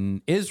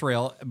in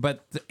Israel,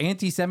 but the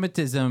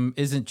anti-Semitism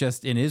isn't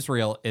just in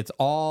Israel. It's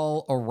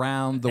all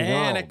around the world.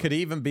 And it could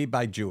even be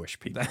by Jewish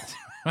people.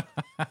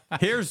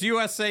 Here's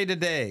USA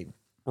Today.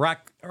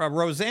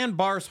 Roseanne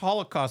Barr's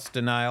Holocaust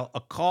denial, a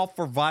call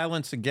for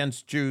violence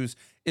against Jews,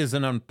 is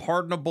an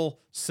unpardonable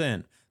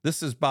sin.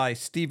 This is by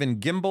Stephen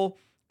Gimbel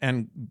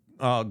and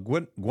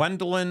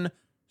Gwendolyn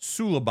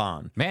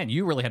Suliban. Man,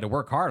 you really had to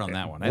work hard on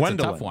that one. That's a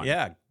tough one.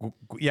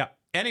 Yeah.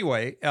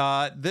 Anyway,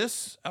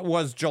 this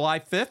was July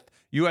 5th,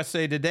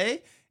 USA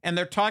Today. And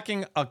they're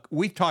talking,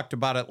 we talked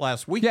about it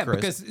last week, yeah,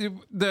 Chris. Because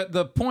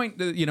the point,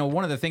 you know,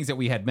 one of the things that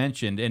we had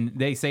mentioned, and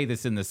they say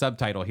this in the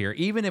subtitle here,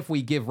 even if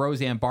we give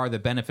Roseanne Barr the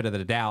benefit of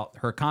the doubt,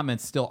 her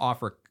comments still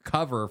offer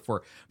cover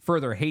for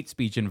further hate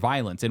speech and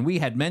violence. And we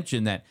had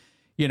mentioned that,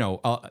 you know,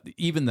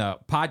 even the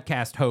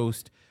podcast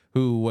host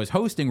who was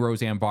hosting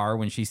Roseanne Barr,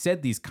 when she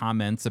said these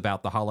comments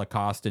about the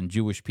Holocaust and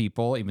Jewish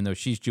people, even though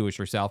she's Jewish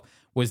herself,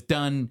 was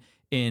done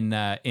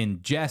in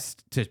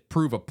jest to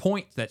prove a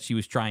point that she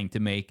was trying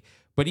to make.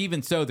 But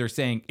even so, they're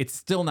saying it's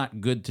still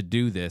not good to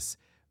do this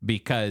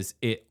because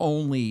it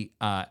only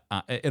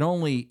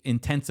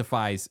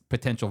intensifies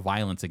potential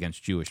violence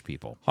against Jewish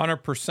people.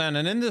 100%.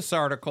 And in this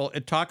article,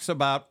 it talks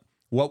about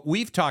what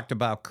we've talked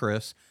about,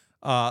 Chris.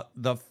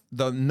 The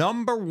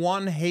number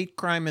one hate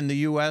crime in the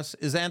U.S.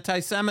 is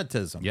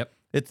anti-Semitism. Yep.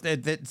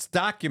 It's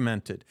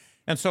documented.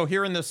 And so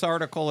here in this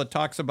article, it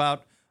talks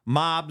about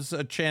mobs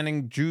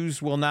chanting,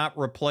 "Jews will not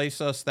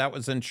replace us." That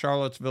was in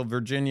Charlottesville,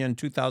 Virginia in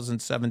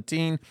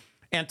 2017.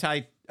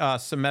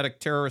 Anti-Semitic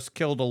terrorists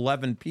killed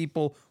 11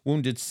 people,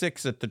 wounded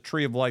 6 at the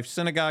Tree of Life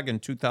Synagogue in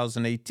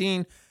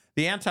 2018.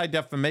 The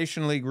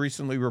Anti-Defamation League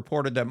recently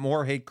reported that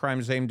more hate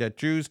crimes aimed at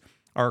Jews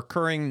are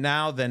occurring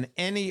now than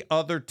any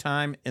other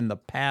time in the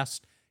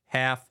past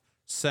half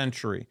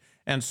century.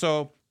 And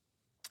so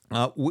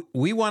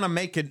we want to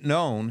make it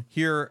known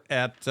here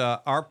at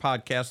our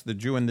podcast, The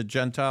Jew and the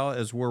Gentile,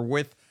 as we're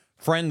with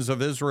Friends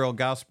of Israel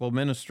Gospel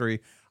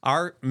Ministry.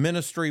 Our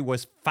ministry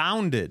was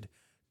founded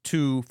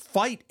to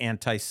fight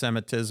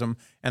anti-Semitism,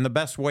 and the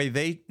best way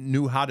they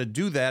knew how to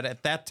do that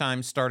at that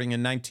time, starting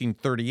in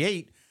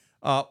 1938,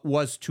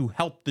 was to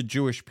help the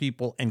Jewish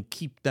people and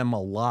keep them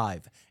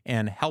alive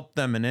and help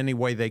them in any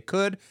way they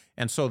could.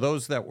 And so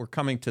those that were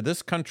coming to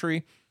this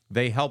country,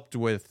 they helped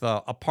with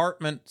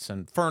apartments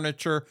and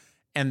furniture,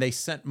 and they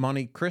sent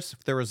money. Chris,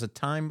 if there was a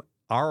time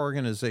our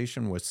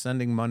organization was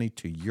sending money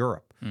to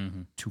Europe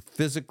to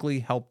physically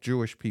help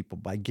Jewish people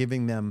by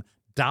giving them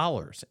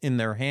dollars in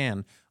their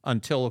hand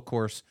until, of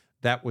course,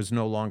 that was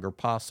no longer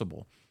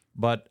possible.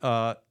 But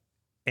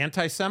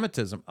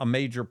anti-Semitism, a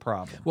major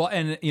problem. Well,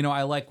 and, you know,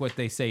 I like what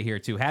they say here,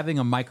 too. Having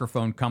a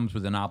microphone comes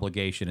with an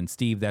obligation. And,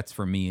 Steve, that's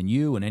for me and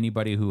you and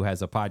anybody who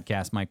has a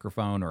podcast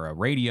microphone or a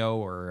radio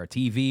or a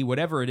TV,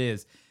 whatever it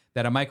is,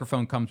 that a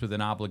microphone comes with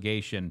an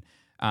obligation.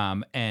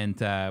 As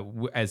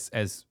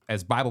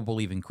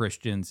Bible-believing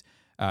Christians,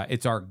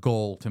 it's our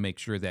goal to make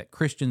sure that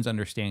Christians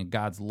understand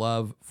God's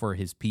love for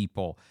his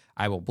people.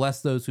 I will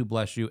bless those who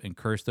bless you and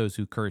curse those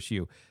who curse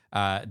you.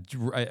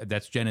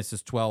 That's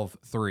Genesis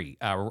 12:3.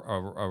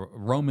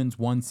 Romans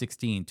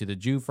 1:16, to the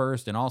Jew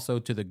first and also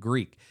to the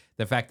Greek.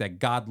 The fact that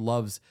God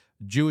loves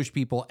Jewish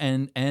people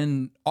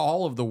and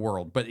all of the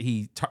world, but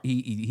he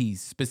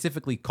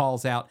specifically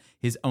calls out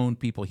his own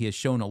people. He has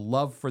shown a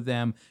love for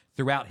them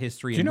throughout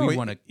history. And we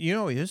want to. You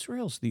know,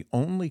 Israel's the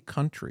only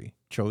country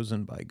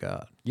chosen by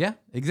God. Yeah,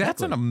 exactly.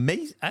 That's an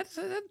amazing.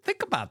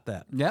 Think about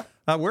that. Yeah,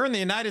 we're in the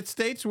United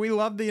States. We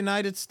love the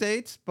United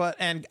States,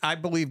 and I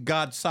believe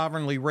God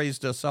sovereignly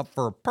raised us up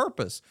for a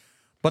purpose.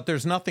 But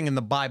there's nothing in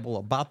the Bible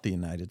about the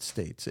United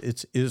States.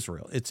 It's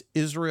Israel. It's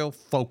Israel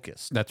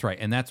focused. That's right,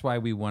 and that's why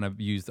we want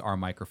to use our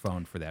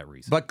microphone for that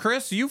reason. But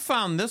Chris, you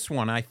found this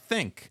one, I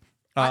think.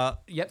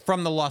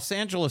 From the Los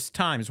Angeles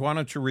Times. Why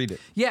don't you read it?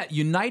 Yeah,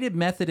 United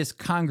Methodist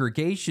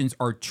congregations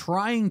are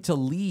trying to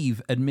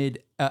leave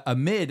amid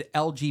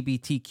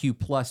LGBTQ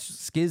plus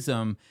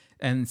schism,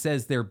 and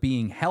says they're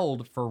being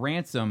held for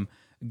ransom.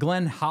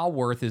 Glenn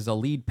Haworth is a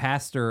lead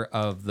pastor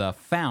of the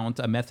Fount,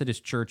 a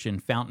Methodist church in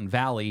Fountain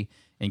Valley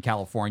in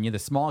California. The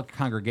small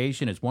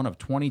congregation is one of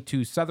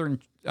 22 Southern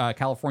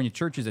California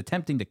churches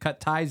attempting to cut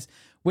ties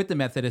with the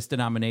Methodist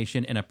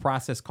denomination in a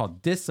process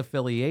called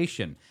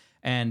disaffiliation.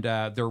 And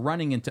they're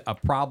running into a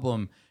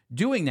problem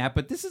doing that.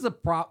 But this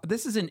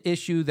is an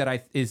issue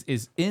that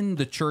is in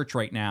the church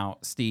right now,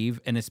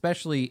 Steve, and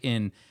especially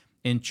in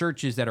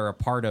churches that are a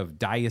part of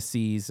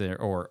dioceses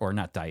or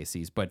not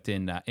dioceses, but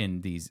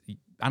in these,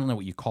 I don't know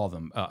what you call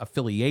them,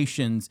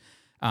 affiliations.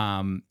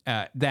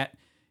 That,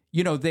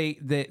 you know,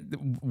 they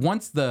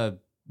once the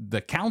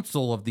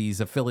council of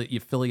these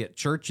affiliate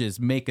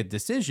churches make a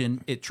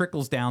decision, it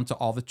trickles down to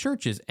all the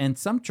churches, and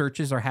some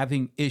churches are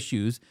having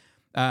issues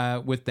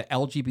with the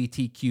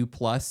LGBTQ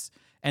plus,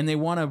 and they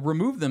want to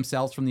remove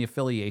themselves from the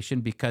affiliation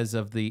because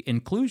of the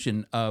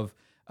inclusion of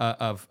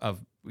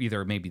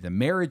either maybe the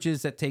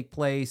marriages that take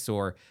place,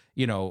 or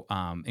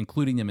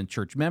including them in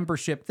church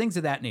membership, things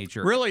of that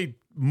nature. Really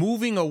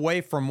moving away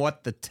from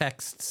what the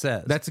text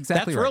says. That's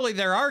exactly right. Really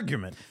their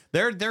argument.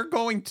 They're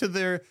going to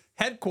their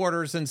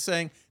headquarters and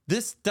saying,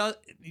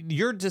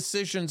 your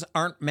decisions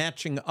aren't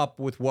matching up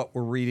with what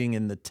we're reading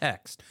in the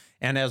text,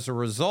 and as a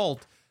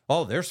result.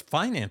 Oh, there's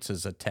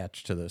finances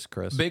attached to this,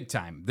 Chris. Big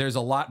time. There's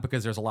a lot,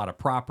 because there's a lot of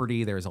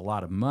property, there's a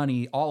lot of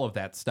money, all of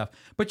that stuff.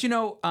 But,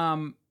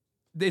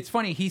 it's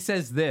funny. He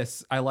says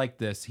this. I like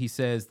this. He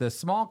says, the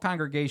small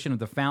congregation of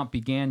the Fount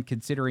began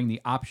considering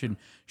the option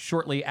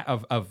shortly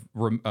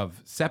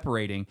of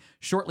separating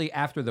shortly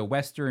after the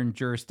Western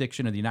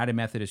jurisdiction of the United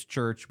Methodist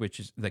Church, which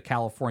is the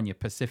California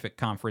Pacific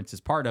Conference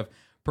is part of,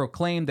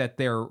 proclaimed that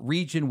their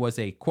region was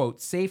a,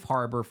 quote, safe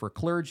harbor for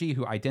clergy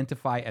who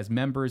identify as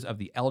members of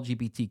the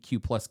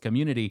LGBTQ plus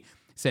community,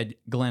 said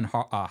Glenn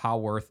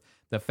Haworth,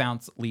 the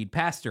Fount's lead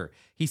pastor.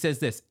 He says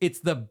this,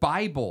 it's the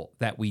Bible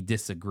that we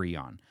disagree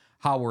on,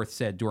 Haworth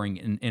said during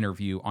an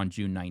interview on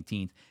June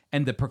 19th.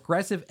 And the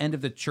progressive end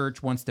of the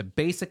church wants to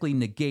basically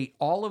negate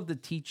all of the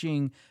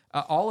teaching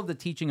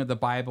of the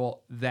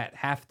Bible that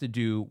have to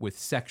do with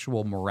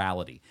sexual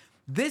morality.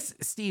 This,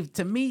 Steve,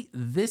 to me,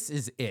 this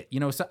is it.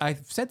 So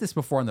I've said this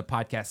before on the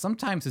podcast.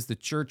 Sometimes as the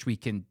church, we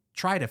can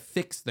try to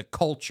fix the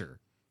culture.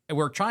 And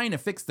we're trying to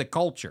fix the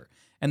culture.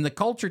 And the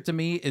culture, to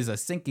me, is a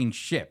sinking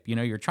ship.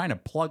 You're trying to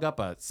plug up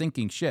a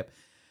sinking ship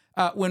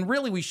when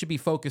really we should be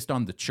focused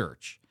on the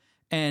church.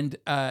 And,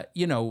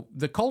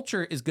 the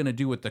culture is going to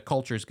do what the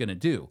culture is going to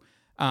do.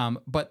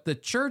 But the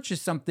church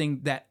is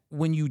something that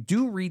when you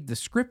do read the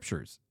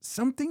scriptures,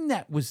 something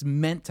that was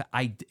meant to,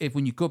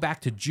 when you go back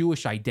to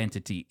Jewish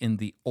identity in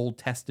the Old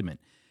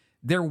Testament,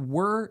 there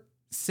were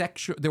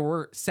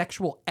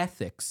sexual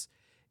ethics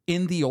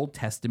in the Old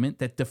Testament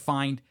that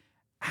defined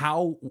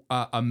how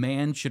a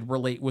man should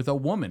relate with a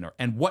woman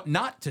and what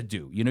not to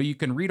do. You know, you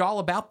can read all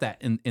about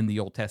that in the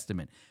Old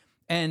Testament.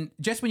 And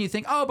just when you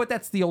think, oh, but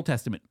that's the Old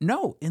Testament.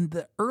 No, in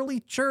the early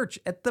church,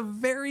 at the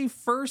very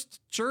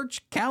first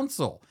church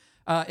council,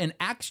 in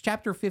Acts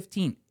chapter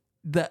 15,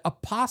 the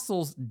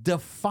apostles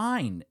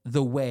define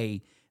the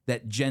way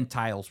that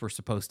Gentiles were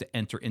supposed to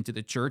enter into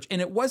the church.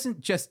 And it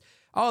wasn't just,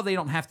 oh, they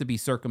don't have to be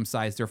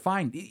circumcised, they're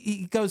fine.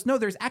 He goes, no,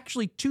 there's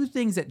actually two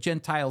things that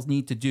Gentiles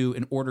need to do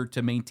in order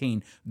to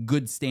maintain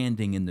good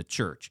standing in the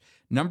church.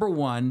 Number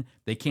one,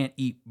 they can't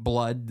eat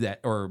blood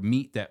or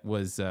meat that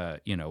was,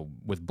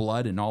 with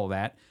blood and all of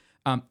that.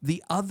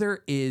 The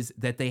other is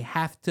that they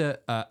have to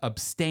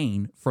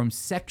abstain from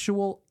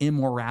sexual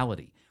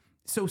immorality.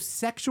 So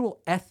sexual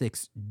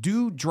ethics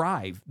do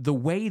drive the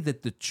way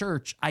that the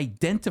church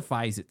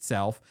identifies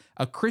itself.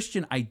 A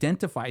Christian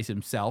identifies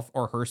himself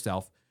or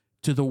herself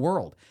to the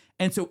world.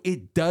 And so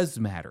it does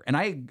matter. And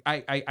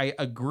I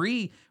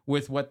agree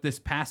with what this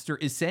pastor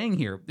is saying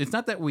here. It's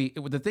not that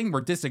the thing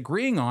we're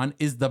disagreeing on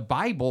is the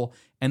Bible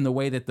and the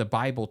way that the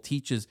Bible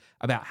teaches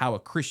about how a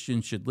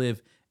Christian should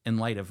live in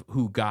light of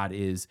who God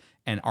is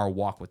and our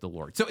walk with the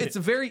Lord. So it's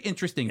very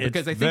interesting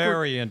because I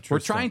think we're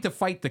trying to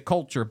fight the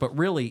culture, but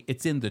really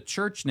it's in the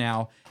church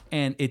now,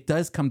 and it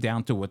does come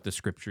down to what the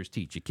scriptures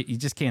teach. You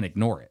just can't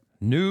ignore it.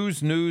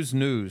 News.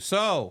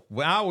 So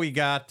now we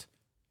got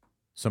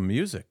some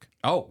music.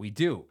 Oh, we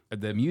do.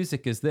 The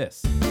music is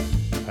this.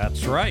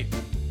 That's right.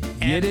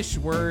 Yiddish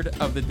word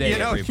of the day,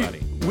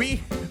 everybody.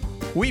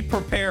 We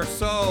prepare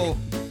so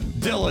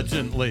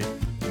diligently.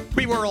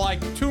 We were like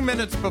 2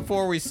 minutes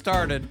before we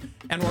started,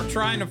 and we're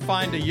trying to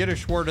find a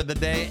Yiddish word of the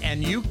day,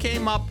 and you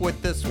came up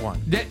with this one.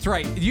 That's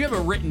right. You have it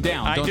written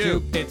down, don't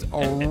you? It's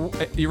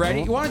you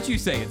ready? Why don't you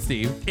say it,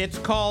 Steve? It's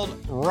called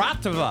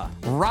Rottaveh.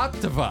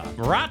 Rottaveh.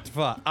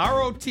 Rottaveh.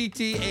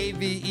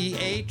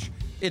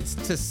 It's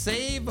to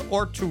save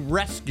or to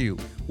rescue,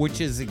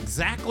 which is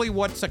exactly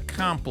what's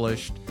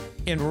accomplished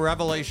in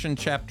Revelation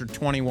chapter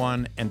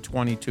 21 and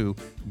 22.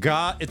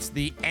 It's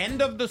the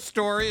end of the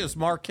story, as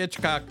Mark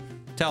Hitchcock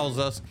tells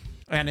us,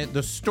 and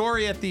the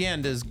story at the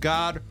end is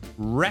God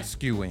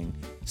rescuing,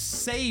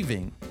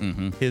 saving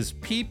his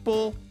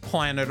people,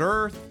 planet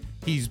Earth.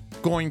 He's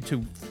going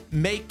to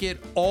make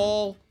it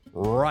all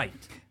right.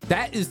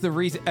 That is the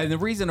reason, and the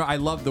reason I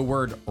love the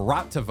word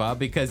Rottaveh,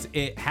 because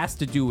it has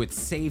to do with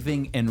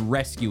saving and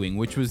rescuing,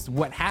 which was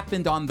what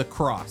happened on the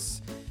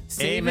cross.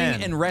 Saving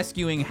and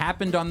rescuing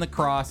happened on the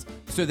cross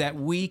so that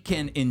we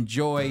can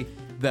enjoy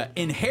the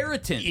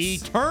inheritance.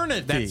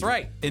 Eternity. That's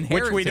right.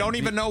 Inheritance. Which we don't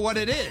even know what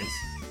it is.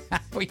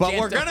 But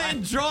we're going to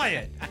enjoy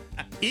it,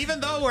 even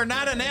though we're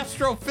not an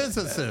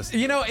astrophysicist.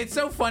 You know, it's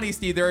so funny,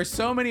 Steve. There are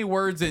so many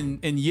words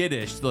in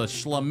Yiddish, the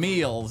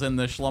schlemiels and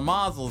the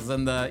schlemazels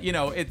and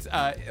it's,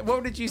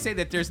 what did you say,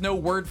 that there's no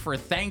word for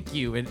thank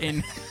you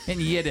in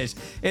Yiddish?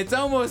 It's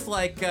almost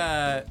like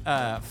fat,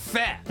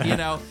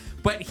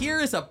 But here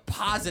is a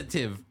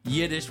positive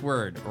Yiddish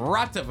word,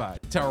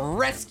 Rottaveh, to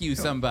rescue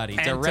somebody,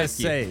 and to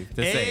rescue, save.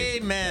 to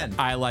save. Amen.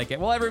 I like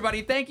it. Well,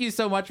 everybody, thank you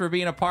so much for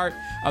being a part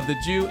of the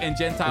Jew and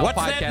Gentile podcast.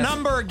 What's that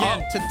number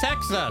again to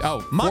text us?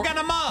 Mug on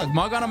a mug.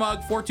 Mug on a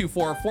mug,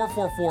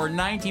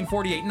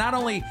 424-444-1948. Not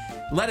only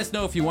let us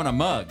know if you want a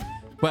mug,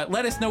 but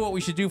let us know what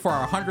we should do for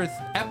our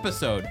 100th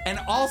episode. And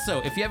also,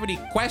 if you have any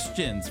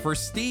questions for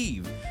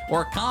Steve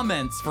or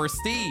comments for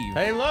Steve.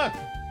 Hey, look.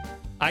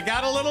 I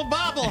got a little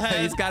bobblehead.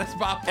 He's got his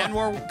bobblehead. And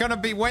we're going to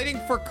be waiting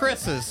for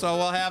Chris's, so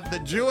we'll have the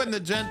Jew and the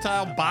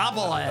Gentile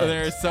bobblehead.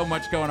 There's so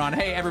much going on.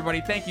 Hey,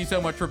 everybody, thank you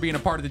so much for being a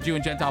part of the Jew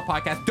and Gentile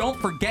podcast.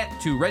 Don't forget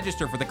to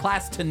register for the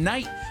class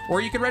tonight, or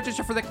you can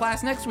register for the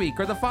class next week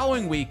or the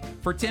following week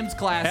for Tim's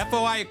class.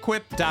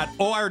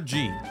 FOIequip.org.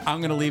 I'm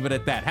going to leave it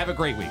at that. Have a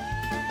great week.